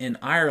place in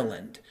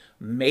Ireland,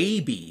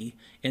 maybe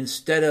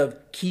instead of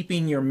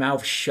keeping your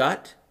mouth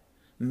shut,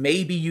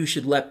 maybe you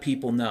should let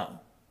people know.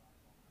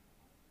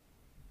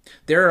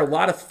 There are a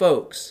lot of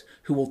folks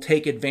who will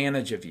take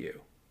advantage of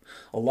you.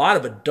 A lot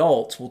of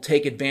adults will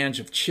take advantage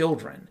of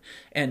children.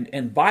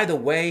 And by the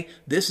way,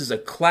 this is a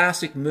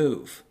classic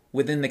move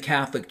within the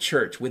Catholic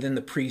Church, within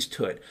the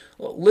priesthood.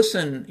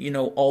 Listen,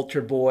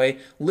 altar boy.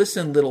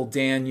 Listen, little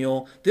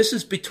Daniel. This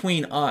is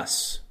between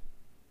us.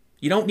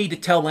 You don't need to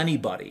tell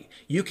anybody.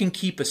 You can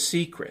keep a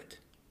secret.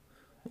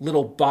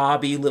 Little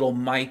Bobby, little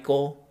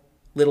Michael,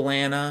 little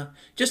Anna,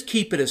 just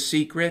keep it a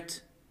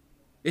secret.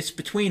 It's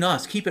between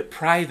us. Keep it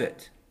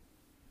private.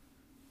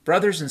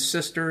 Brothers and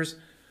sisters,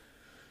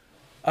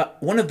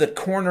 one of the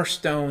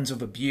cornerstones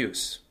of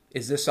abuse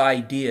is this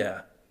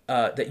idea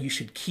that you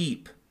should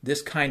keep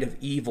this kind of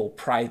evil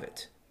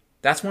private.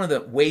 That's one of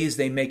the ways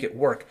they make it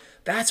work.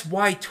 That's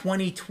why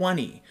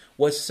 2020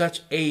 was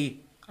such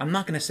I'm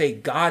not going to say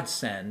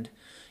godsend,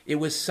 it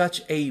was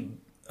such a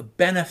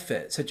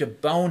benefit, such a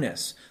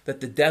bonus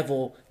that the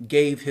devil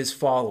gave his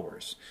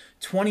followers.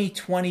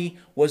 2020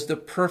 was the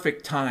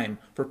perfect time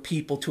for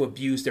people to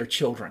abuse their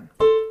children.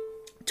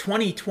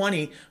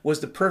 2020 was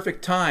the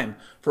perfect time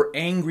for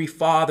angry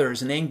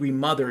fathers and angry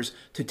mothers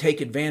to take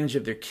advantage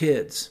of their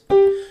kids.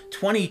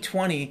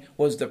 2020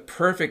 was the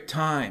perfect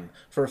time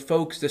for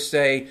folks to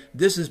say,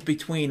 "This is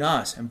between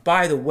us. And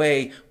by the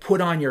way, put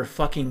on your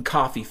fucking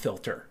coffee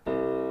filter.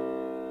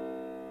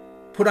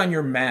 Put on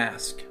your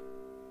mask."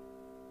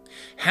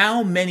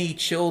 How many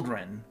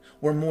children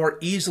were more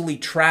easily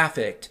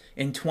trafficked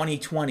in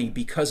 2020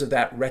 because of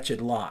that wretched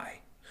lie?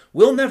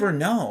 We'll never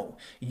know.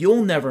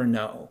 You'll never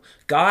know.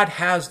 God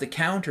has the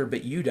counter,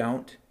 but you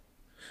don't.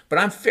 But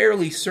I'm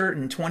fairly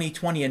certain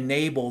 2020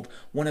 enabled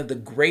one of the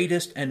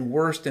greatest and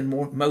worst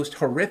and most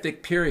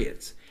horrific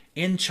periods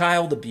in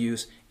child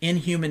abuse in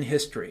human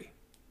history.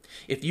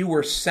 If you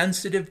were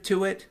sensitive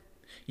to it,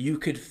 you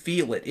could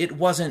feel it. It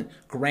wasn't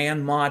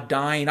grandma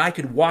dying. I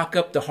could walk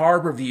up to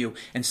Harborview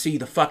and see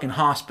the fucking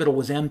hospital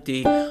was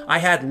empty. I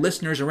had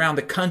listeners around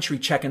the country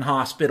checking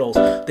hospitals.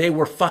 They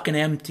were fucking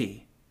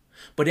empty.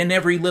 But in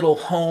every little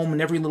home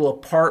and every little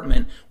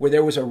apartment where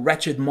there was a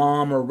wretched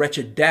mom or a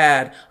wretched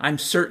dad, I'm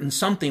certain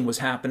something was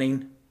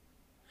happening.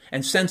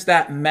 And since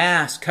that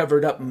mask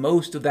covered up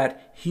most of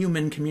that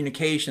human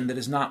communication that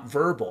is not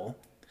verbal,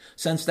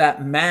 since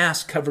that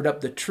mask covered up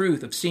the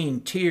truth of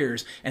seeing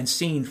tears and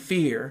seeing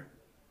fear,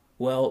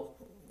 well,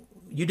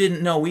 you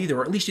didn't know either,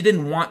 or at least you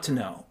didn't want to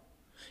know.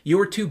 You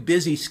were too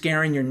busy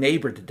scaring your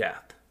neighbor to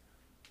death.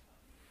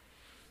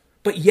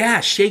 But yeah,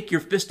 shake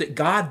your fist at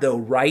God though,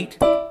 right?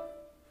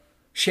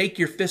 Shake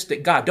your fist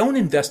at God. Don't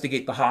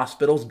investigate the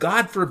hospitals.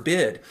 God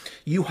forbid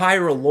you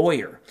hire a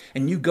lawyer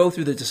and you go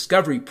through the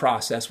discovery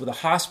process with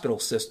a hospital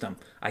system.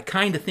 I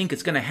kind of think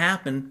it's going to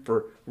happen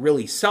for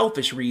really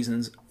selfish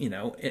reasons.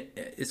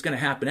 It's going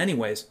to happen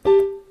anyways.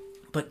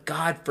 But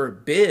God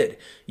forbid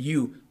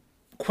you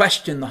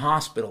question the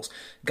hospitals.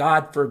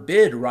 God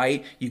forbid,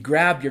 right? You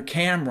grab your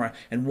camera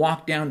and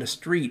walk down the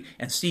street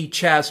and see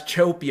Chaz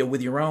Chopia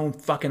with your own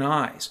fucking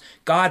eyes.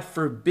 God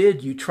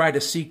forbid you try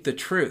to seek the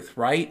truth,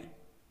 right?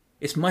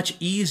 It's much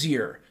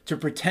easier to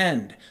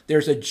pretend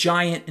there's a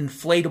giant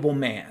inflatable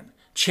man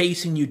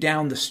chasing you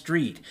down the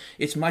street.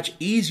 It's much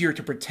easier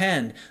to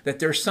pretend that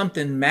there's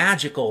something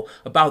magical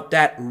about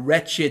that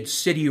wretched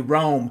city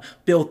Rome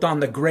built on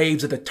the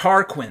graves of the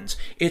Tarquins.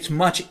 It's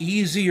much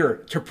easier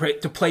to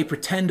play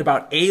pretend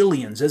about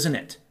aliens, isn't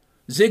it?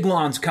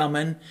 Ziglan's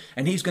coming,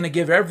 and he's going to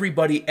give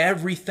everybody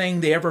everything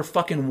they ever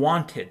fucking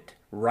wanted.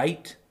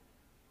 right?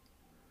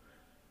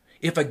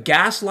 If a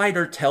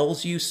gaslighter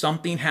tells you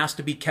something has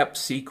to be kept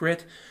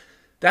secret,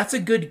 that's a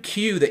good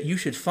cue that you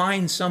should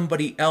find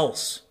somebody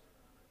else.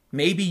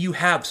 Maybe you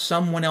have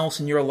someone else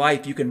in your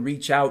life you can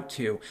reach out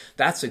to.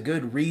 That's a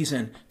good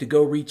reason to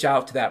go reach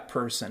out to that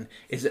person.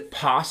 Is it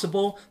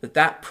possible that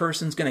that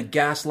person's going to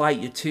gaslight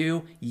you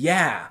too?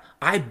 Yeah,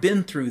 I've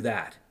been through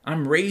that.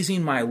 I'm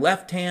raising my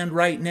left hand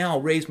right now.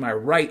 I'll raise my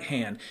right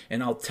hand,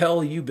 and I'll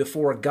tell you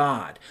before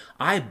God,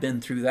 I've been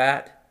through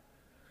that.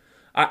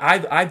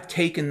 I've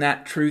taken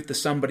that truth to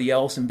somebody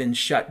else and been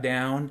shut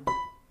down.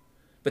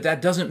 But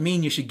that doesn't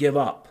mean you should give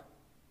up.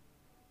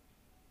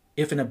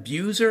 If an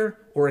abuser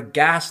or a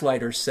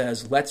gaslighter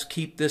says, let's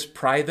keep this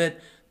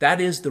private, that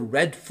is the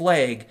red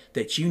flag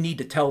that you need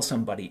to tell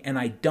somebody. And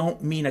I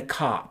don't mean a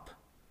cop.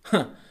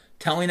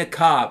 Telling a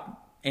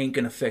cop ain't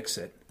going to fix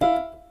it.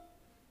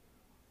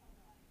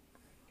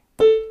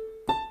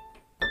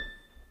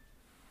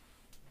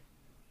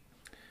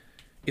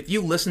 If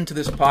you listen to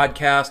this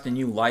podcast and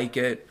you like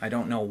it, I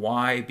don't know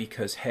why,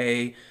 because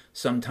hey,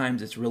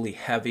 sometimes it's really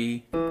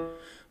heavy.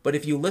 But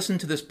if you listen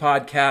to this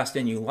podcast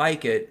and you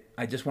like it,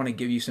 I just want to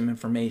give you some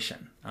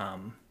information.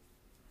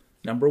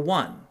 Number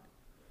one,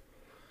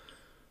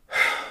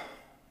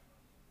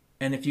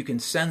 and if you can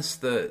sense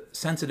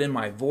it in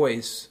my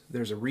voice,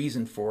 there's a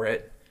reason for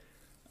it.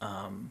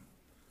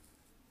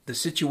 The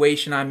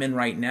situation I'm in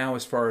right now,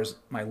 as far as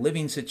my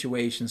living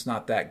situation, is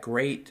not that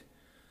great.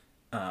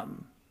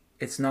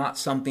 It's not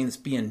something that's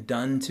being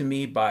done to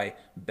me by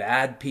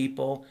bad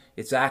people.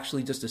 It's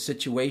actually just a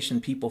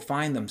situation people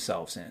find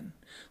themselves in.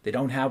 They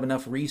don't have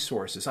enough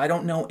resources. I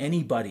don't know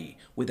anybody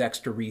with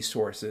extra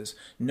resources.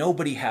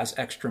 Nobody has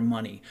extra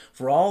money.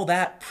 For all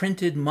that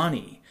printed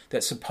money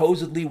that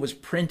supposedly was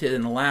printed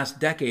in the last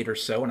decade or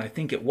so, and I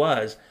think it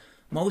was,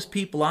 most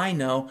people I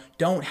know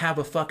don't have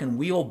a fucking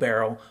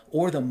wheelbarrow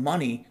or the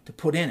money to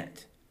put in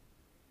it.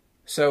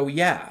 So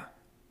yeah,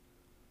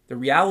 the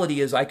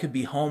reality is I could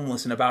be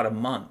homeless in about a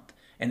month.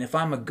 And if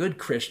I'm a good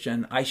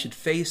Christian, I should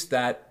face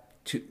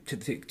that to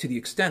the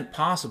extent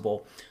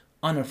possible,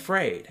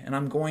 unafraid, and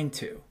I'm going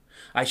to.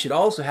 I should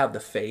also have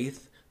the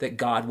faith that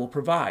God will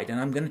provide, and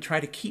I'm going to try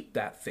to keep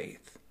that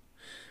faith.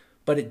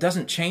 But it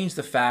doesn't change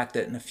the fact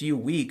that in a few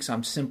weeks,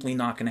 I'm simply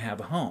not going to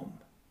have a home.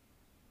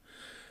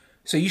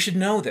 So you should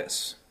know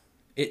this.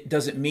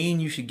 Does it mean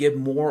you should give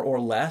more or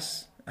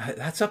less?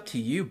 That's up to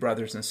you,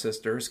 brothers and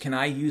sisters. Can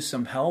I use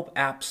some help?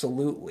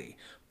 Absolutely.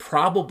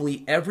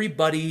 Probably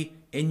everybody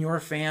in your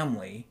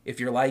family, if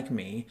you're like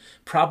me,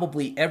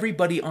 probably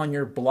everybody on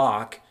your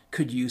block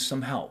could use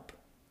some help.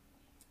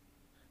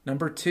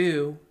 Number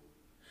two,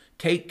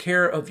 take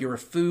care of your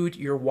food,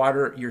 your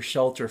water, your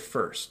shelter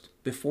first.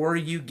 Before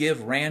you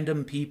give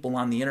random people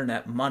on the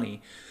internet money,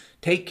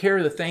 take care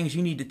of the things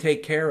you need to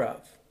take care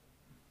of.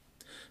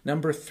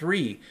 Number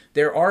three,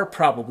 there are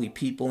probably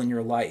people in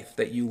your life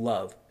that you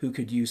love who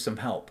could use some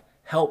help.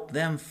 Help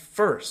them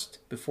first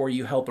before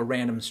you help a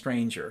random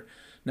stranger.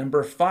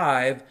 Number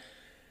five,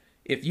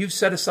 if you've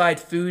set aside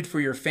food for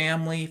your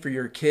family, for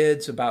your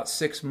kids, about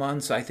 6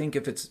 months, I think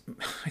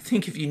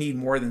if you need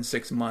more than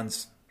 6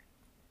 months,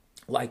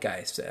 like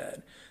I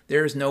said,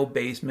 there's no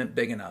basement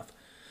big enough.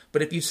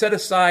 But if you set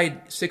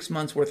aside 6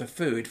 months worth of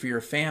food for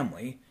your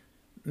family,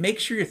 make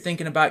sure you're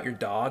thinking about your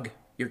dog,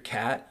 your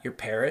cat, your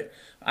parrot.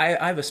 I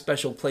have a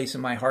special place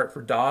in my heart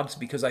for dogs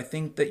because I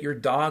think that your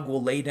dog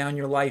will lay down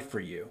your life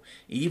for you.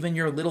 Even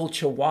your little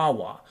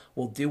chihuahua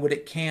will do what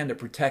it can to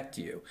protect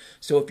you.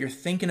 So if you're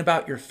thinking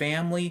about your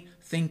family,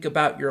 think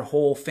about your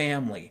whole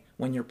family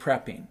when you're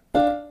prepping.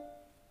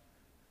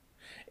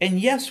 And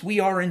yes, we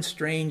are in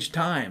strange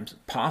times,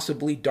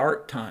 possibly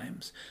dark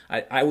times.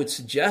 I would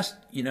suggest,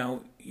 you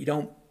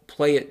don't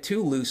play it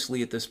too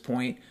loosely at this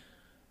point,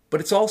 but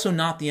it's also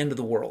not the end of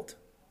the world.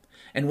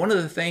 And one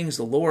of the things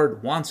the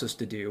Lord wants us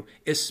to do,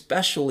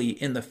 especially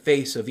in the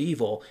face of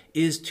evil,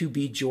 is to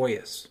be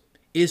joyous,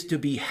 is to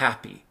be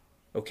happy,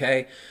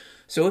 okay?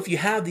 So if you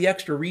have the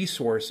extra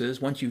resources,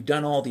 once you've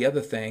done all the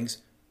other things,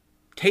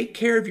 take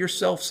care of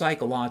yourself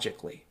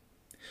psychologically.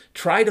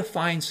 Try to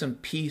find some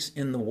peace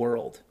in the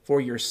world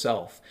for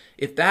yourself.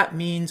 If that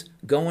means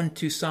going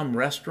to some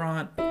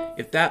restaurant,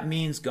 if that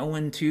means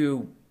going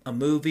to a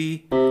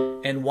movie,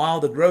 and while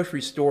the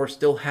grocery store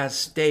still has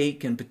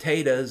steak and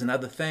potatoes and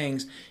other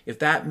things, if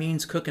that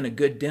means cooking a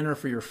good dinner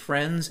for your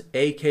friends,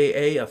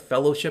 aka a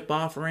fellowship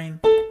offering,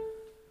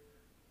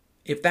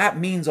 if that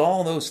means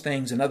all those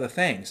things and other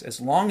things, as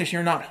long as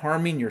you're not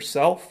harming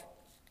yourself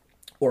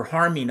or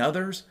harming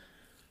others,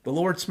 the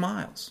Lord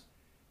smiles,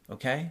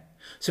 okay?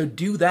 So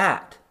do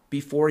that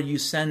before you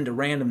send a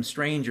random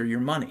stranger your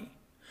money.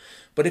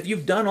 But if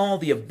you've done all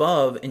the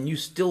above and you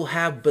still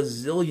have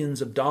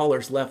bazillions of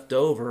dollars left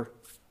over,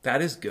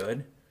 that is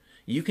good.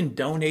 You can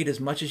donate as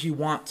much as you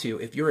want to.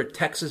 If you're a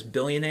Texas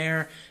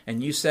billionaire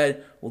and you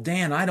said, well,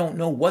 Dan, I don't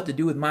know what to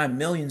do with my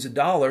millions of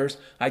dollars.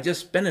 I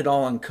just spent it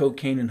all on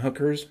cocaine and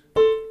hookers.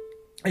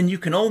 And you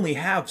can only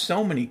have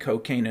so many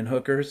cocaine and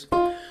hookers.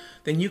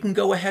 Then you can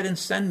go ahead and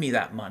send me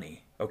that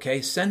money.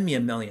 Okay, send me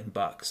 $1 million.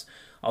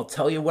 I'll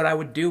tell you what I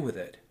would do with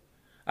it.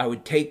 I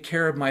would take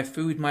care of my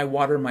food, my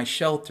water, my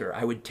shelter.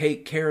 I would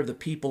take care of the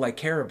people I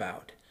care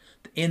about.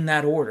 In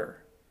that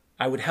order,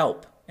 I would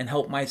help and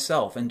help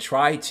myself and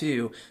try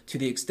to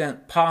the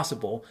extent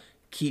possible,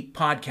 keep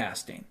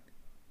podcasting.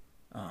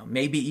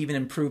 Maybe even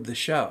improve the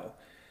show.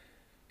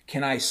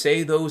 Can I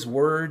say those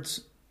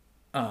words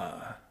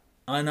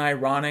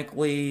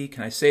unironically?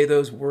 Can I say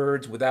those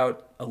words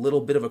without a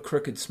little bit of a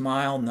crooked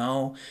smile?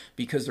 No,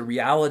 because the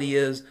reality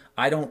is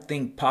I don't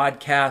think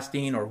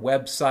podcasting or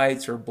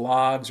websites or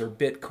blogs or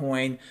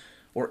Bitcoin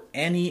or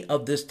any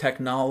of this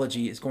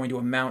technology is going to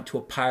amount to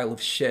a pile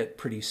of shit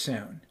pretty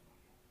soon.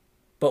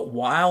 But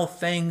while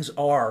things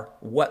are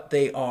what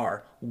they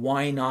are,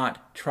 why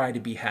not try to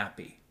be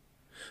happy?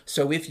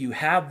 So if you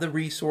have the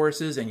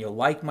resources and you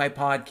like my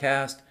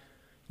podcast,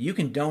 you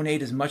can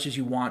donate as much as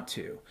you want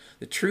to.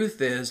 The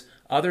truth is,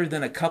 other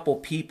than a couple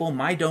people,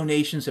 my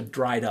donations have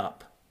dried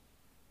up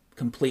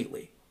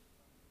completely.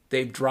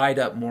 They've dried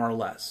up more or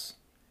less.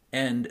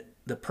 And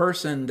the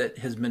person that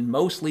has been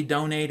mostly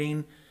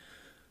donating,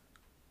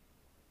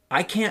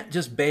 I can't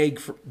just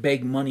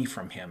beg money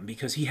from him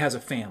because he has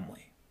a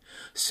family.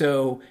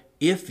 So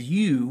if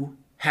you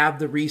have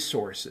the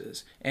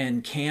resources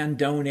and can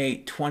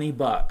donate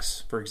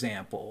 $20, for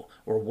example,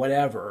 or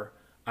whatever,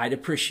 I'd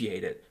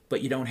appreciate it,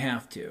 but you don't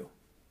have to.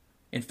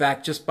 In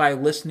fact, just by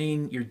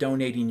listening, you're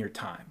donating your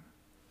time.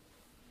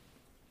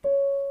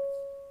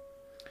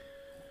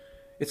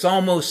 It's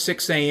almost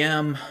 6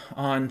 a.m.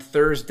 on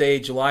Thursday,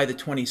 July the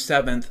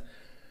 27th,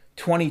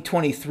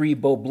 2023,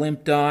 Bo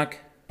Blimp Doc.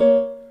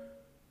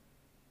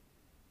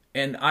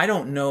 And I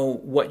don't know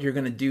what you're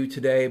going to do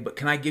today, but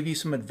can I give you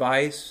some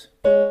advice?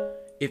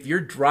 If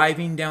you're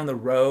driving down the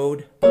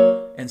road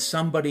and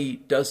somebody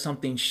does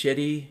something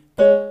shitty,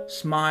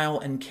 smile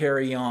and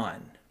carry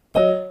on.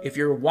 If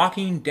you're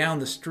walking down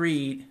the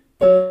street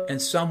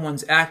and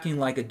someone's acting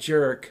like a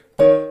jerk,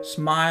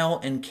 smile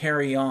and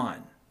carry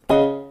on.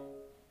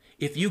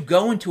 If you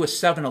go into a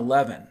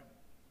 7-Eleven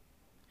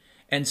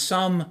and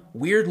some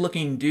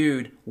weird-looking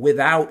dude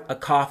without a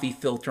coffee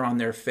filter on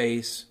their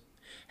face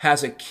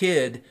has a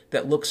kid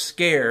that looks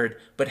scared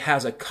but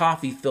has a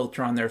coffee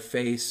filter on their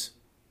face,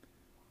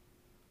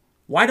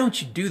 why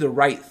don't you do the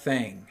right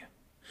thing?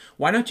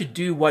 Why don't you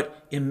do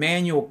what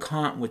Immanuel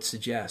Kant would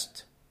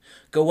suggest?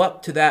 Go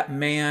up to that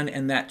man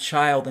and that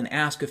child and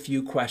ask a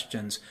few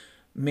questions.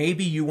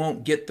 Maybe you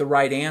won't get the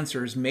right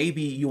answers.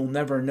 Maybe you'll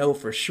never know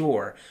for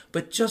sure.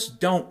 But just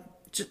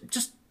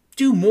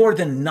do more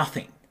than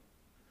nothing.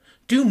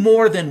 Do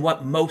more than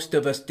what most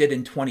of us did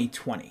in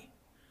 2020.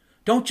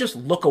 Don't just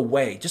look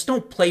away. Just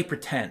don't play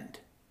pretend.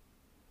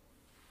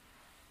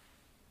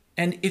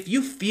 And if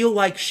you feel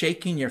like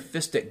shaking your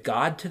fist at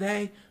God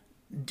today,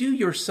 do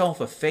yourself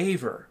a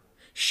favor.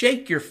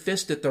 Shake your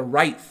fist at the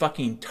right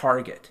fucking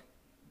target.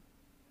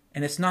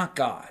 And it's not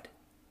God.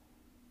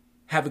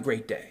 Have a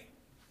great day.